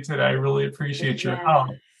without you today. I really appreciate your help.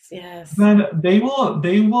 Yes. Then they will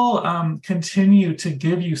continue to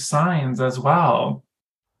give you signs as well.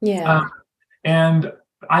 Yeah. And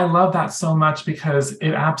I love that so much because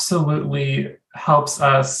it absolutely helps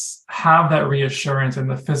us have that reassurance in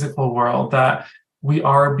the physical world that we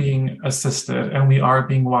are being assisted and we are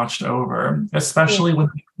being watched over, especially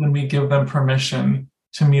when we give them permission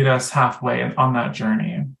to meet us halfway on that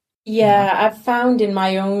journey. Yeah, I've found in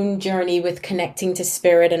my own journey with connecting to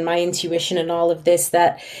spirit and my intuition and all of this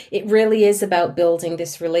that it really is about building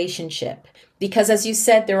this relationship. Because as you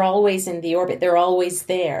said, they're always in the orbit, they're always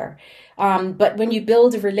there. But when you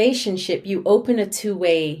build a relationship, you open a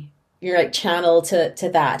two-way channel to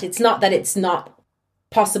that. It's not that it's not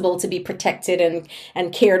possible to be protected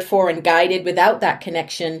and cared for and guided without that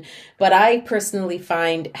connection. But I personally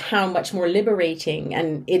find how much more liberating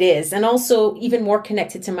and it is, and also even more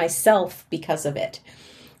connected to myself because of it,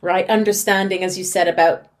 right? Understanding, as you said,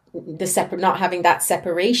 about not having that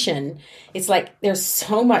separation. It's like there's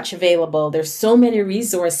so much available. There's so many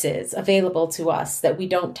resources available to us that we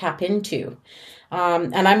don't tap into.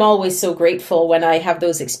 And I'm always so grateful when I have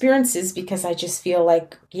those experiences because I just feel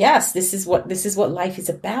like, yes, this is what life is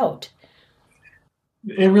about.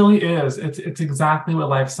 It really is. It's exactly what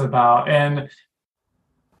life's about. And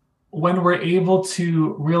when we're able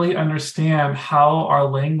to really understand how our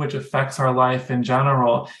language affects our life in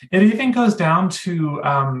general, it even goes down to,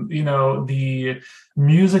 the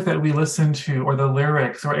music that we listen to or the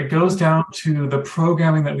lyrics, or it goes down to the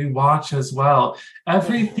programming that we watch as well. Yeah.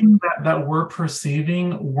 Everything that we're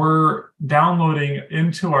perceiving, we're downloading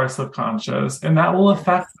into our subconscious, and that will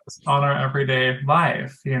affect Yes. us on our everyday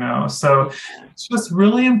life. So it's just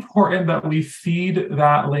really important that we feed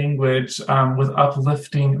that language with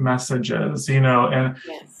uplifting messages, and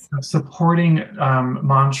Yes. supporting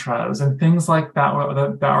mantras and things like that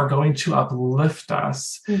are going to uplift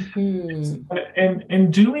us. Hmm. And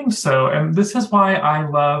in doing so, and this is why I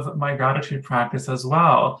love my gratitude practice as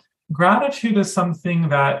well. Gratitude is something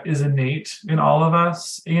that is innate in all of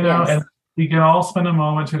us, and Yes. we can all spend a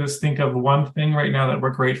moment to just think of one thing right now that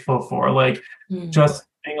we're grateful for, like Mm. just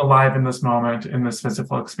being alive in this moment, in this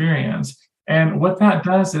physical experience. And what that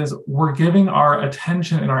does is we're giving our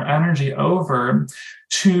attention and our energy over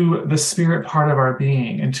to the spirit part of our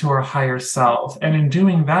being and to our higher self. And in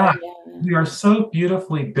doing Oh, that, yeah. we are so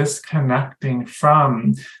beautifully disconnecting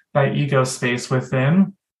from that ego space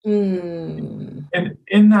within. Mm. And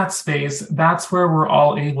in that space, that's where we're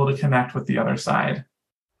all able to connect with the other side.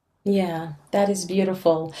 Yeah, that is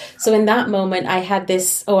beautiful. So in that moment, I had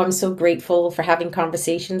this, oh, I'm so grateful for having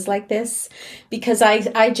conversations like this because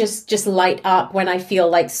I just light up when I feel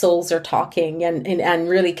like souls are talking and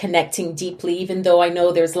really connecting deeply, even though I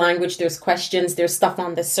know there's language, there's questions, there's stuff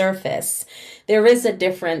on the surface. There is a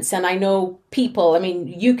difference. And I know people, I mean,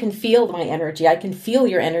 you can feel my energy. I can feel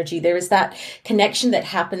your energy. There is that connection that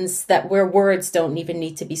happens that where words don't even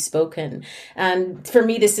need to be spoken. And for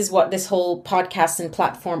me, this is what this whole podcast and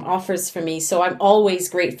platform offers for me. So I'm always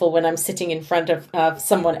grateful when I'm sitting in front of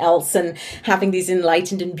someone else and having these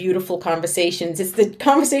enlightened and beautiful conversations. It's the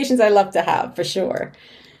conversations I love to have for sure.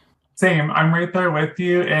 Same, I'm right there with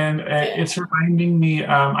you, and it's reminding me.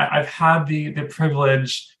 I've had the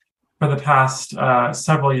privilege for the past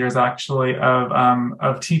several years, actually,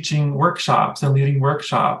 of teaching workshops and leading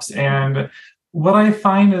workshops. And what I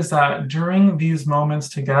find is that during these moments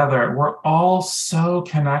together, we're all so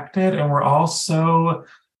connected, and we're all so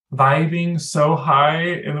vibing so high,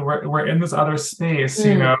 and we're in this other space,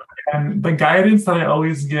 you Mm, know. And the guidance that I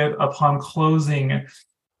always get upon closing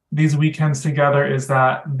these weekends together is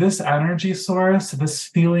that this energy source, this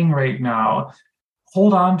feeling right now,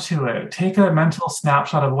 hold on to it. Take a mental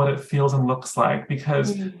snapshot of what it feels and looks like.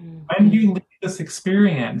 Because when mm. you leave this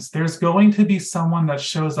experience, there's going to be someone that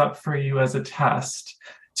shows up for you as a test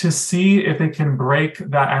to see if they can break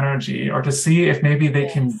that energy, or to see if maybe they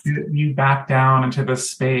can Yes. get you back down into the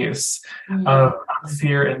space Mm. of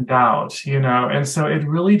fear and doubt. And so it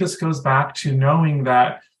really just goes back to knowing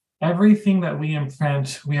that everything that we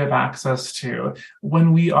imprint, we have access to.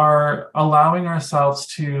 When we are allowing ourselves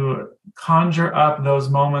to conjure up those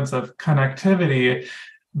moments of connectivity,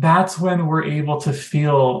 that's when we're able to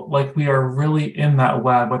feel like we are really in that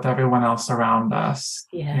web with everyone else around us,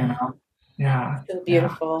 you Yeah. know? Yeah, So yeah.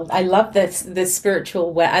 beautiful. I love this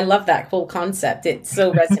spiritual way. I love that whole concept. It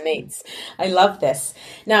so resonates. I love this.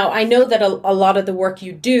 Now, I know that a lot of the work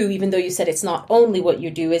you do, even though you said it's not only what you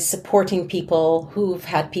do, is supporting people who've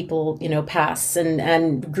had people, pass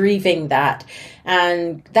and grieving that.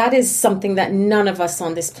 And that is something that none of us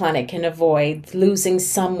on this planet can avoid, losing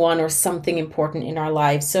someone or something important in our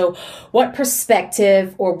lives. So, what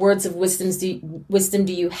perspective or words of wisdom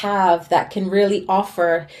do you have that can really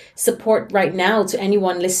offer support right now to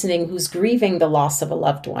anyone listening who's grieving the loss of a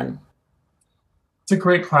loved one? It's a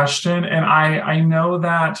great question. And I know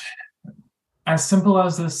that, as simple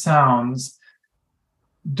as this sounds,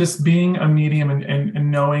 just being a medium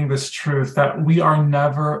and knowing this truth that we are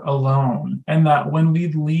never alone, and that when we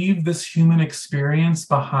leave this human experience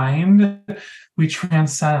behind, we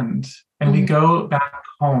transcend and we Mm. go back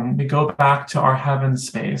home, we go back to our heaven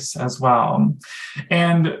space as well.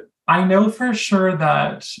 And I know for sure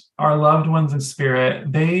that our loved ones in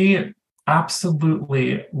spirit, they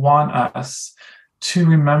absolutely want us to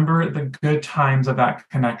remember the good times of that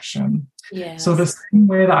connection. So the Yes. same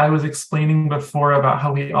way that I was explaining before about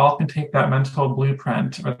how we all can take that mental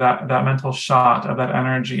blueprint, or that mental shot of that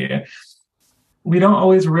energy, we don't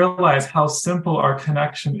always realize how simple our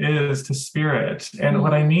connection is to spirit. And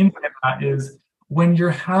what I Mm. mean by that is, when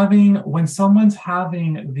someone's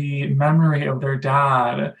having the memory of their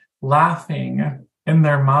dad laughing in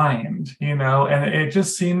their mind, and it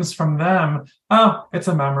just seems from them, oh, it's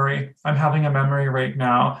a memory. I'm having a memory right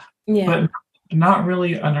now. Yeah. But not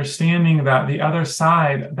really understanding that the other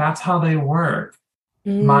side, that's how they work.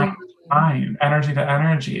 Mind Mm, to mind, energy to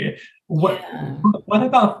energy. What yeah. what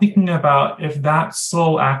about thinking about if that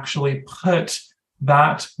soul actually put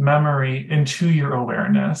that memory into your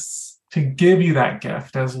awareness to give you that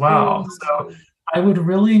gift as well? So Mm, I would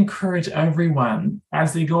really encourage everyone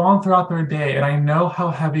as they go on throughout their day, and I know how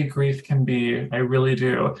heavy grief can be, I really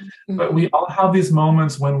do. But we mm, all have these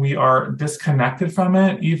moments when we are disconnected from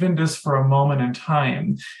it, even just for a moment in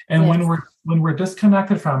time. And yes. when we're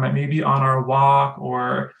disconnected from it, maybe on our walk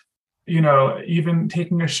or even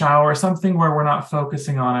taking a shower, something where we're not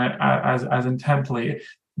focusing on it as intently,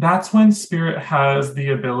 that's when spirit has the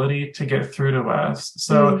ability to get through to us.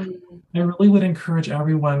 So Mm. I really would encourage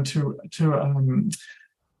everyone to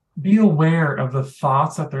be aware of the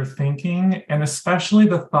thoughts that they're thinking, and especially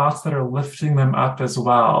the thoughts that are lifting them up as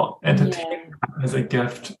well, and to take Yeah. that as a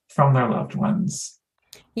gift from their loved ones.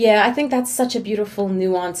 Yeah, I think that's such a beautiful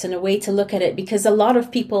nuance and a way to look at it because a lot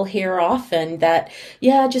of people hear often that,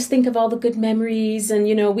 yeah, just think of all the good memories. And,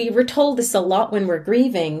 we're told this a lot when we're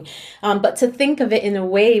grieving. But to think of it in a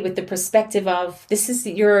way with the perspective of this is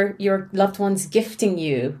your loved ones gifting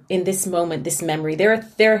you in this moment, this memory.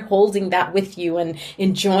 They're holding that with you and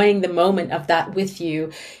enjoying the moment of that with you.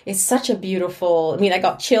 It's such a beautiful, I mean, I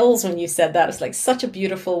got chills when you said that. It's like such a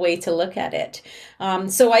beautiful way to look at it.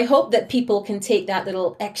 So I hope that people can take that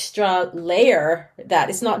little extra layer that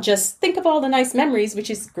it's not just think of all the nice memories,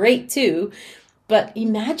 which is great too, but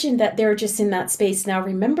imagine that they're just in that space now.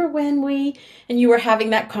 Remember when and you were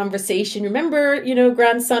having that conversation? Remember,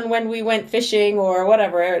 grandson, when we went fishing or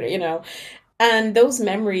whatever. And those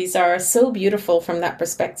memories are so beautiful from that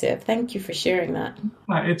perspective. Thank you for sharing that.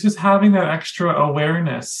 It's just having that extra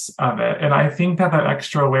awareness of it. And I think that that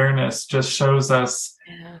extra awareness just shows us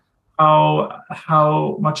Yeah.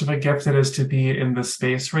 how much of a gift it is to be in this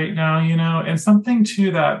space right now, and something too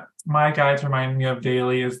that my guides remind me of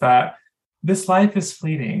daily is that this life is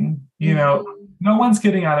fleeting. Mhm. No one's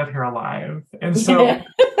getting out of here alive, and so Yeah.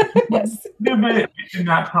 Yes. give it in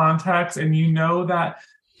that context, and that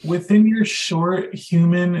within your short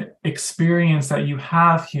human experience that you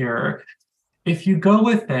have here, if you go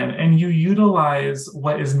within and you utilize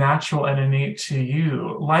what is natural and innate to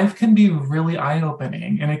you, life can be really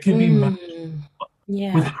eye-opening, and it can be Mm. with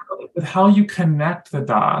Yeah. with how you connect the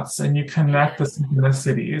dots and you connect the Yeah.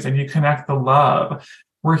 synchronicities and you connect the love.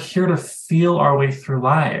 We're here to feel our way through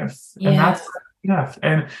life, and Yeah. that's enough.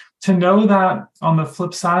 And to know that on the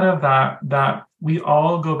flip side of that, that we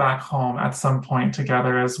all go back home at some point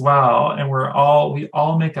together as well, and we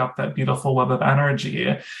all make up that beautiful web of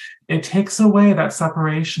energy. It takes away that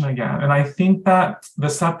separation again, and I think that the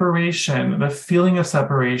separation, the feeling of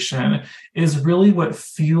separation, is really what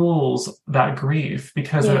fuels that grief,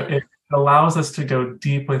 because Yeah. it allows us to go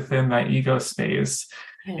deep within that ego space.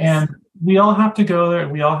 Yes. And we all have to go there.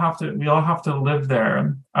 We all have to live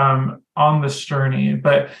there, on this journey.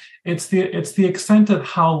 But it's the extent of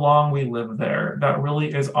how long we live there that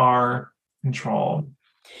really is our control.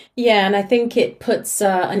 Yeah, and I think it puts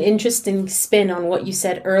an interesting spin on what you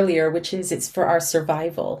said earlier, which is it's for our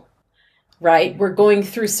survival, right? We're going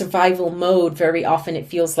through survival mode very often, it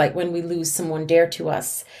feels like, when we lose someone dear to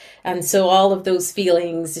us. And so all of those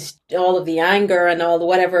feelings, all of the anger and all the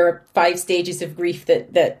whatever 5 stages of grief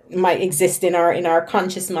that might exist in our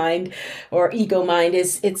conscious mind or ego mind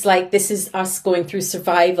it's like this is us going through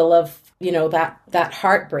survival of, that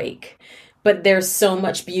heartbreak. But there's so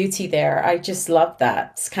much beauty there. I just love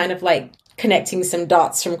that. It's kind of like connecting some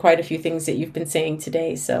dots from quite a few things that you've been saying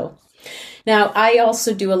today. So now, I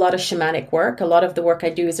also do a lot of shamanic work. A lot of the work I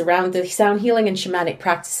do is around the sound healing and shamanic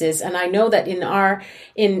practices. And I know that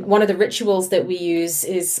in one of the rituals that we use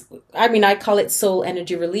is, I mean, I call it soul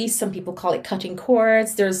energy release. Some people call it cutting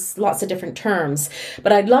cords. There's lots of different terms.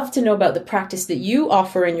 But I'd love to know about the practice that you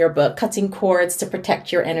offer in your book, cutting cords to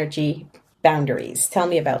protect your energy boundaries. Tell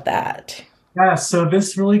me about that. Yeah, so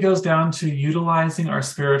this really goes down to utilizing our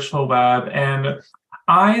spiritual web. And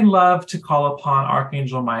I love to call upon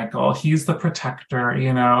Archangel Michael. He's the protector,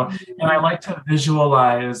 and I like to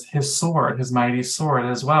visualize his sword, his mighty sword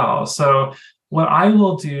as well. So what I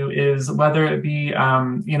will do is, whether it be,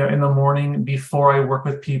 in the morning before I work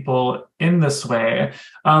with people in this way,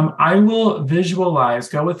 I will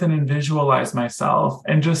go within and visualize myself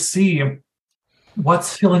and just see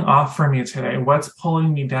what's feeling off for me today, what's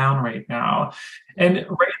pulling me down right now. And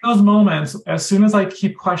right in those moments, as soon as I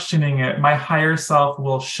keep questioning it, my higher self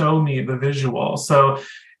will show me the visual. So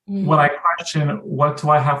when I Mm. question, what do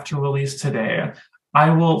I have to release today, I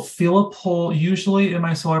will feel a pull, usually in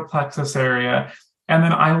my solar plexus area, and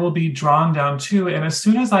then I will be drawn down too. And as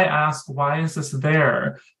soon as I ask, why is this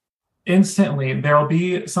there, instantly there'll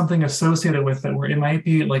be something associated with it where it might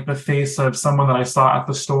be like the face of someone that I saw at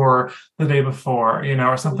the store the day before,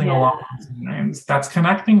 or something Yeah. along those lines that's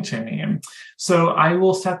connecting to me. So I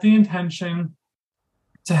will set the intention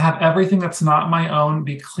to have everything that's not my own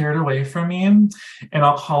be cleared away from me, and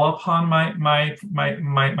I'll call upon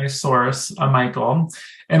my source, Michael,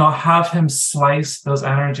 and I'll have him slice those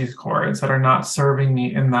energy cords that are not serving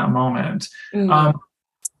me in that moment. Mm.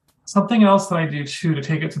 Something else that I do too to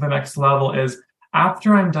take it to the next level is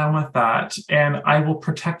after I'm done with that, and I will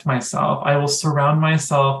protect myself, I will surround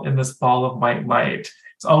myself in this ball of white light.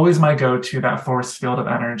 It's always my go-to, that force field of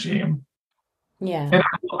energy. Yeah. And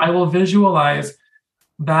I will visualize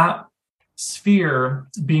that sphere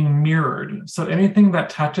being mirrored. So anything that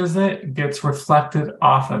touches it gets reflected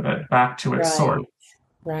off of it back to its source.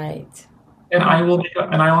 Right. And I will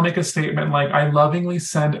make a statement like, I lovingly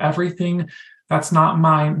send everything that's not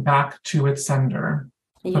mine back to its sender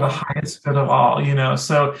for the highest good of all,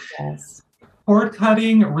 So yes. cord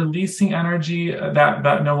cutting, releasing energy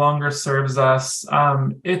that no longer serves us.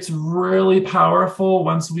 It's really powerful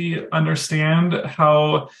once we understand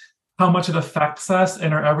how much it affects us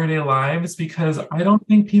in our everyday lives, because I don't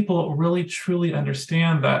think people really truly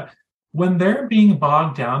understand that when they're being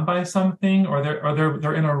bogged down by something, or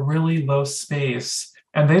they're in a really low space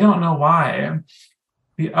and they don't know why.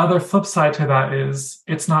 The other flip side to that is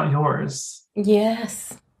it's not yours.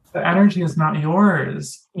 Yes. The energy is not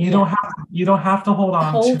yours. You don't have to hold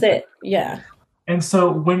on to it. Yeah. And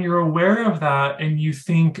so when you're aware of that and you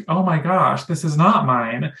think, oh my gosh, this is not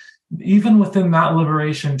mine, even within that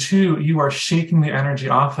liberation too, you are shaking the energy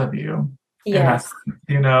off of you. Yes.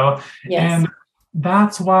 Yes. And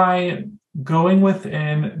that's why going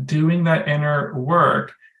within, doing that inner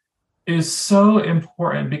work is so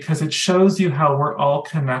important, because it shows you how we're all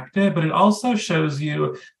connected, but it also shows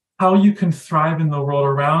you how you can thrive in the world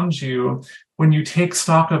around you when you take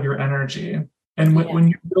stock of your energy. And when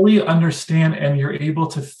you really understand and you're able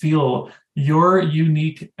to feel your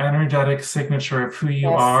unique energetic signature of who you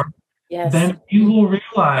are, then you will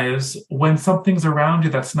realize when something's around you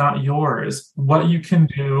that's not yours, what you can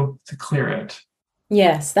do to clear it.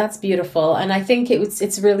 Yes, that's beautiful. And I think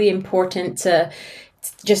it's really important to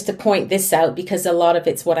just to point this out, because a lot of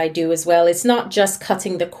it's what I do as well. It's not just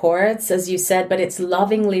cutting the cords, as you said, but it's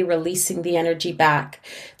lovingly releasing the energy back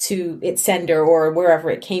to its sender or wherever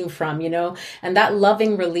it came from, And that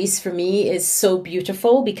loving release for me is so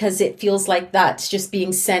beautiful, because it feels like that's just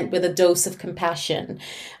being sent with a dose of compassion.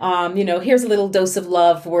 Here's a little dose of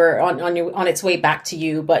love. We're on its way back to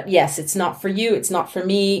you. But yes, it's not for you. It's not for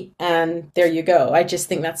me. And there you go. I just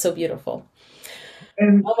think that's so beautiful.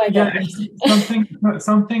 And oh my gosh.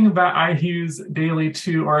 Something that I use daily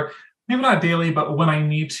too, or maybe not daily, but when I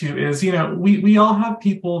need to, is we all have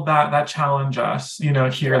people that challenge us,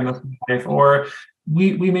 here in this life, or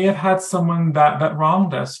we may have had someone that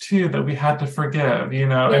wronged us too, that we had to forgive,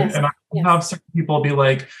 and I have certain people be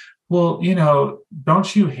like, well,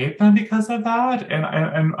 don't you hate them because of that?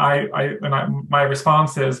 And my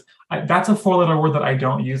response is, that's a 4-letter word that I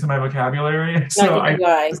don't use in my vocabulary.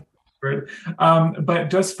 But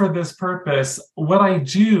just for this purpose, what I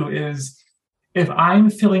do is, if I'm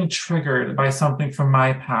feeling triggered by something from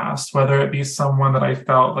my past, whether it be someone that I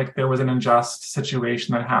felt like there was an unjust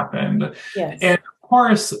situation that happened, and of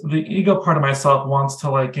course the ego part of myself wants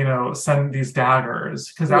to send these daggers,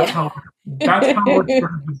 because that's how we're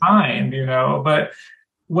sort of designed, But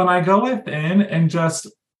when I go within and just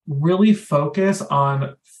really focus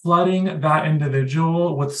on flooding that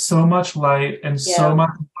individual with so much light and so much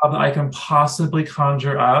love that I can possibly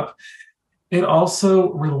conjure up, it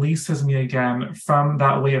also releases me again from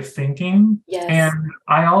that way of thinking. And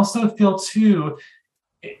I also feel too,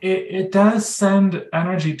 it does send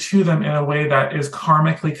energy to them in a way that is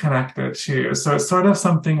karmically connected too. So it's sort of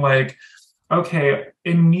something like, okay,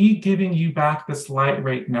 in me giving you back this light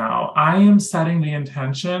right now, I am setting the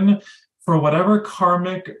intention for whatever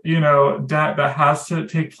karmic, debt that has to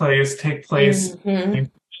take place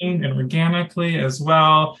and organically as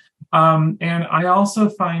well. And I also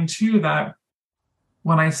find too that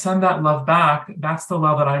when I send that love back, that's the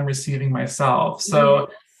love that I'm receiving myself.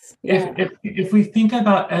 So if we think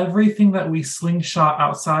about everything that we slingshot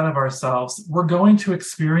outside of ourselves, we're going to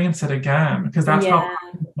experience it again, because that's how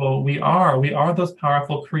powerful we are. We are those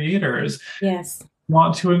powerful creators. Yes. I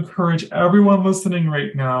want to encourage everyone listening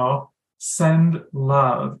right now, send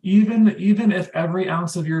love. Even if every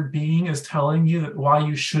ounce of your being is telling you that why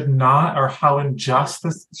you should not, or how unjust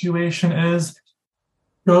the situation is,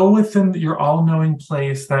 go within your all-knowing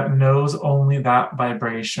place that knows only that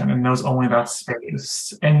vibration and knows only that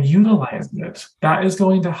space, and utilize it. That is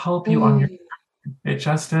going to help you on your It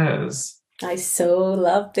just is. I so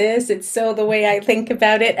love this. It's so the way I think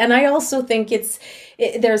about it. And I also think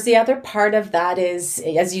there's the other part of that is,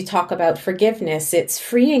 as you talk about forgiveness, it's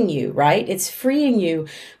freeing you, right? It's freeing you,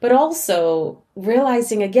 but also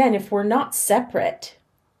realizing again, if we're not separate,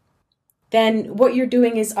 then what you're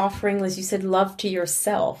doing is offering, as you said, love to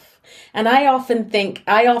yourself. And I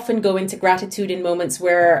often go into gratitude in moments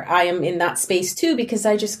where I am in that space too, because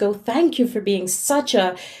I just go, thank you for being such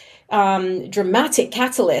a dramatic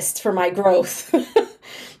catalyst for my growth.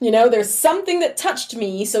 There's something that touched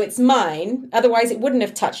me, so it's mine. Otherwise, it wouldn't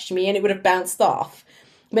have touched me and it would have bounced off.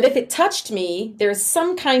 But if it touched me, there's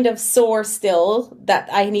some kind of sore still that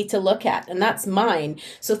I need to look at, and that's mine.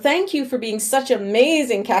 So thank you for being such an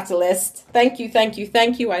amazing catalyst. Thank you, thank you,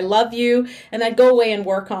 thank you. I love you. And I'd go away and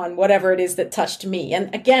work on whatever it is that touched me.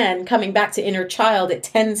 And again, coming back to inner child, it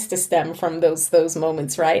tends to stem from those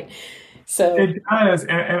moments, right? So it does.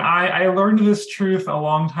 And I learned this truth a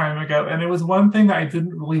long time ago. And it was one thing that I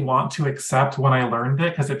didn't really want to accept when I learned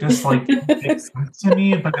it, because it just like didn't make sense to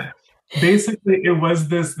me. But basically it was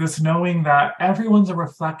this knowing that everyone's a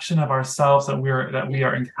reflection of ourselves that we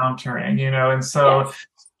are encountering, and so yes.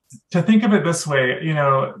 to think of it this way,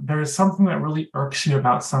 there's something that really irks you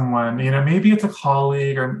about someone, maybe it's a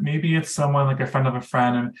colleague or maybe it's someone like a friend of a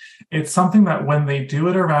friend. And it's something that when they do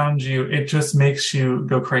it around you, it just makes you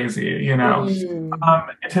go crazy.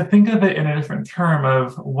 To think of it in a different term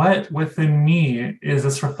of what within me is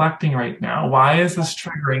this reflecting right now? Why is this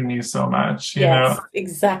triggering me so much? Yes,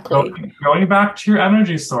 exactly. Going back to your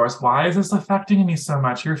energy source, why is this affecting me so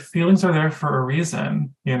much? Your feelings are there for a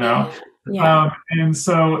reason, Yeah. Yeah. and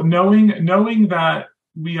so knowing that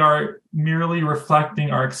we are merely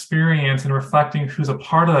reflecting our experience and reflecting who's a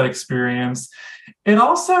part of that experience, it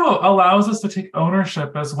also allows us to take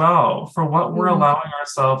ownership as well for what we're allowing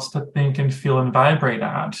ourselves to think and feel and vibrate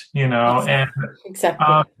at,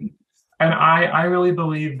 Exactly. And I really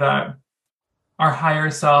believe that our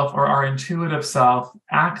higher self or our intuitive self,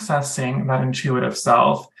 accessing that intuitive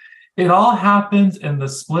self, it all happens in the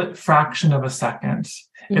split fraction of a second.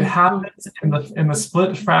 It happens in the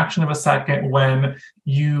split fraction of a second when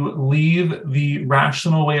you leave the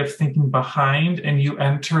rational way of thinking behind and you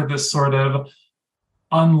enter this sort of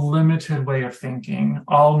unlimited way of thinking,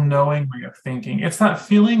 all-knowing way of thinking. It's that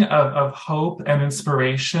feeling of hope and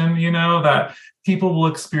inspiration, that people will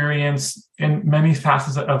experience in many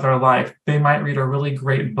facets of their life. They might read a really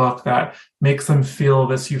great book that makes them feel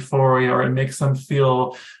this euphoria, or it makes them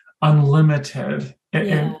feel unlimited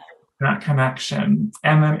in that connection.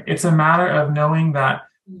 And then it's a matter of knowing that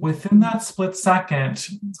within that split second,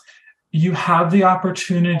 you have the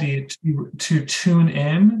opportunity to tune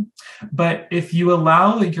in. But if you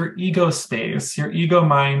allow your ego space, your ego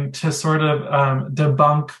mind to sort of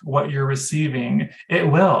debunk what you're receiving, it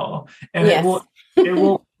will. And it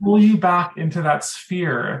will pull you back into that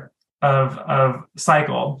sphere of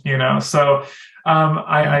cycle, So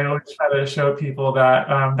I always try to show people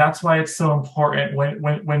that that's why it's so important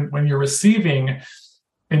when you're receiving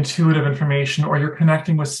intuitive information, or you're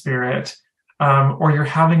connecting with spirit, or you're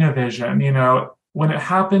having a vision, when it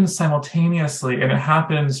happens simultaneously and it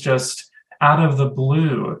happens just out of the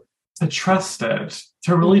blue, to trust it,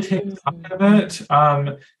 to really take stock of it,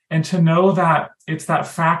 and to know that it's that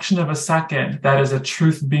fraction of a second that is a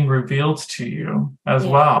truth being revealed to you as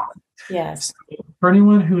well. Yes. So for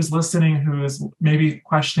anyone who's listening, who's maybe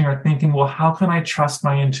questioning or thinking, well, how can I trust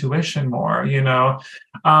my intuition more?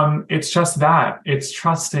 It's just that. It's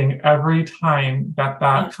trusting every time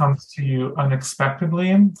that comes to you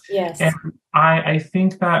unexpectedly. Yes. And I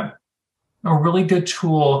think that a really good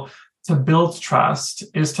tool to build trust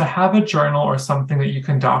is to have a journal or something that you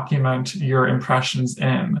can document your impressions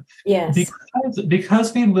in. Yes.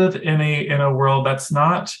 Because we live in a world that's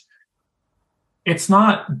not, it's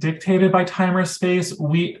not dictated by time or space.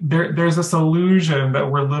 There's this illusion that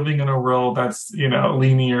we're living in a world that's,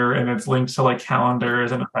 linear, and it's linked to like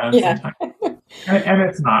calendars and events and time. And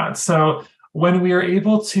it's not. So when we are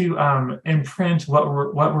able to imprint what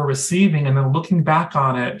we're receiving, and then looking back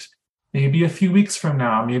on it, maybe a few weeks from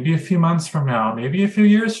now, maybe a few months from now, maybe a few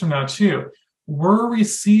years from now too, we're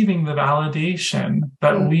receiving the validation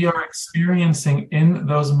that we are experiencing in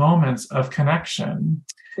those moments of connection.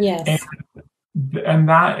 Yes. And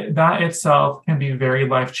that itself can be very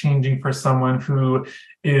life-changing for someone who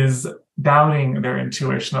is doubting their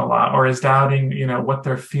intuition a lot, or is doubting, what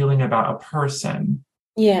they're feeling about a person.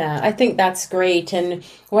 Yeah, I think that's great. And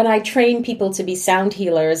when I train people to be sound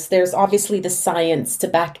healers, there's obviously the science to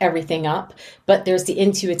back everything up, but there's the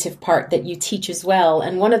intuitive part that you teach as well.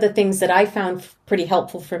 And one of the things that I found pretty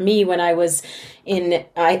helpful for me when I was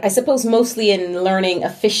I suppose mostly in learning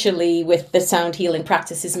officially with the sound healing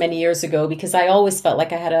practices many years ago, because I always felt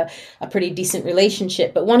like I had a pretty decent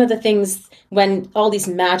relationship. But one of the things, when all these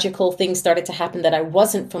magical things started to happen that I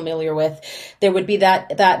wasn't familiar with, there would be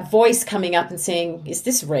that voice coming up and saying, is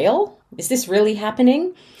this real? Is this really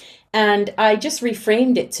happening? And I just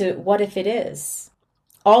reframed it to, what if it is?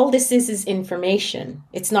 All this is information.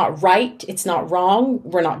 It's not right. It's not wrong.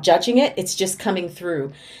 We're not judging it. It's just coming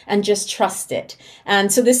through, and just trust it.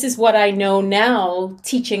 And so this is what I know now,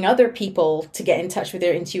 teaching other people to get in touch with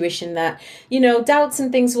their intuition, that, doubts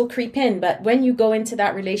and things will creep in. But when you go into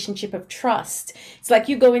that relationship of trust, it's like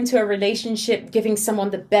you go into a relationship giving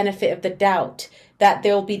someone the benefit of the doubt that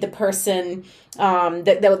they'll be the person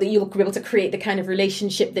that you'll be able to create the kind of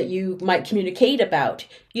relationship that you might communicate about.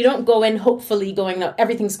 You don't go in hopefully going, no,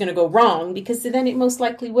 everything's going to go wrong, because then it most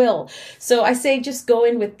likely will. So I say just go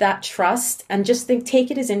in with that trust and just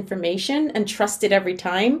take it as information and trust it every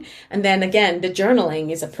time. And then again, the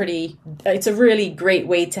journaling is it's a really great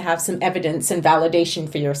way to have some evidence and validation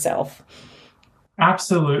for yourself.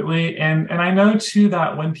 Absolutely. And I know too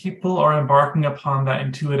that when people are embarking upon that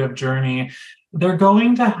intuitive journey, they're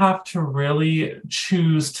going to have to really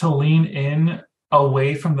choose to lean in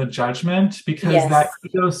away from the judgment, because Yes. that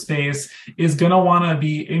ego space is going to want to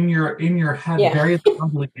be in your head very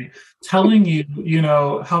loudly, telling you,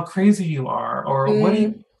 how crazy you are, or what are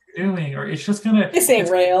you doing, or it's just gonna, this ain't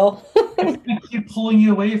real. It's gonna keep pulling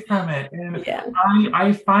you away from it. And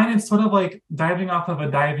I find it's sort of like diving off of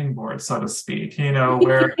a diving board, so to speak,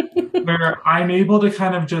 where I'm able to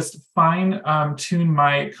kind of just fine tune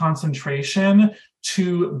my concentration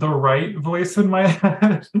to the right voice in my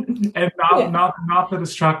head, and not the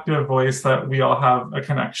destructive voice that we all have a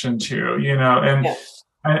connection to,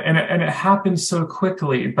 and it happens so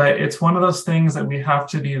quickly. But it's one of those things that we have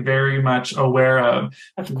to be very much aware of.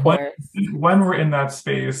 Of course. When we're in that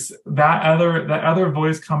space, that other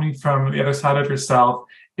voice coming from the other side of yourself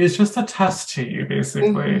is just a test to you,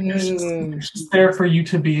 basically. It's just there for you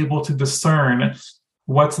to be able to discern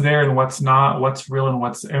what's there and what's not, what's real and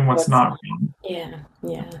what's not real.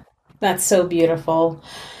 Yeah. That's so beautiful.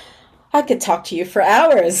 I could talk to you for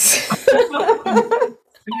hours.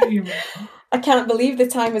 I can't believe the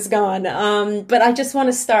time is gone. But I just want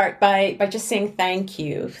to start by just saying thank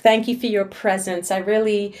you. Thank you for your presence. I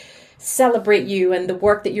really celebrate you and the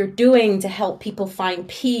work that you're doing to help people find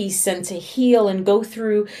peace and to heal and go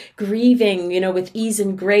through grieving, with ease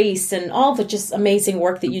and grace, and all the just amazing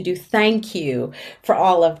work that you do. Thank you for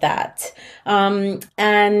all of that.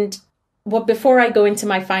 And before I go into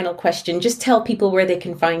my final question, just tell people where they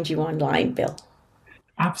can find you online, Bill.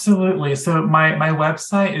 Absolutely. So my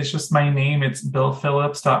website is just my name. It's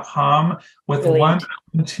billphillips.com with Brilliant. 1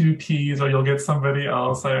 and 2 P's, or you'll get somebody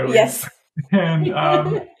else. Yes. And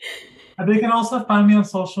they can also find me on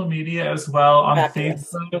social media as well. On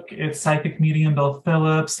Fabulous. Facebook, it's Psychic Medium Bill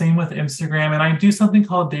Phillips. Same with Instagram. And I do something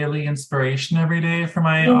called Daily Inspiration every day for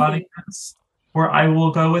my audience, where I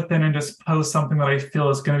will go within and just post something that I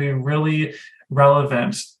feel is going to be really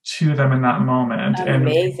relevant to them in that moment.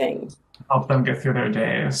 Amazing. And help them get through their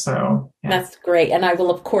day. So That's great. And I will,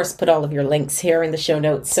 of course, put all of your links here in the show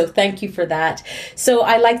notes. So thank you for that. So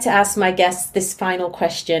I like to ask my guests this final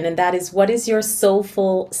question, and that is, what is your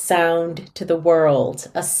soulful sound to the world?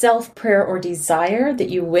 A self-prayer or desire that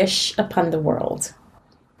you wish upon the world?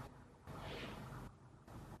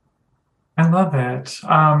 I love it.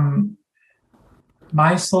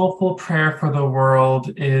 My soulful prayer for the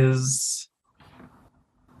world is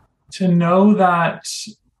to know that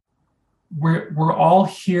we're all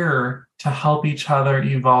here to help each other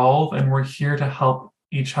evolve, and we're here to help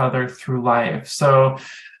each other through life. So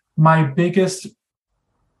my biggest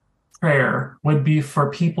prayer would be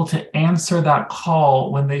for people to answer that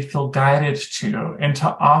call when they feel guided to, and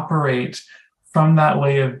to operate from that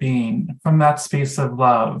way of being, from that space of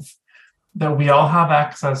love that we all have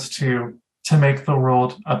access to make the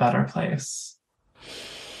world a better place.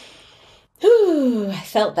 Ooh, I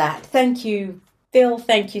felt that. Thank you, Bill.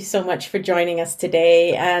 Thank you so much for joining us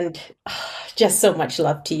today, and just so much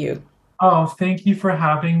love to you. Oh, thank you for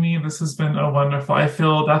having me. This has been a wonderful, I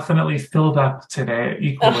feel definitely filled up today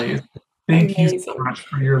equally. Thank you so much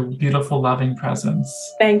for your beautiful, loving presence.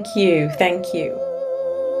 Thank you. Thank you.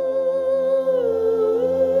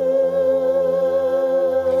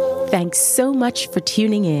 Thanks so much for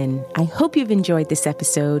tuning in. I hope you've enjoyed this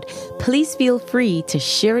episode. Please feel free to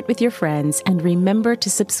share it with your friends, and remember to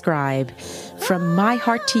subscribe. From my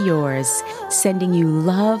heart to yours, sending you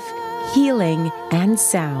love, healing, and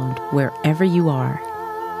sound wherever you are.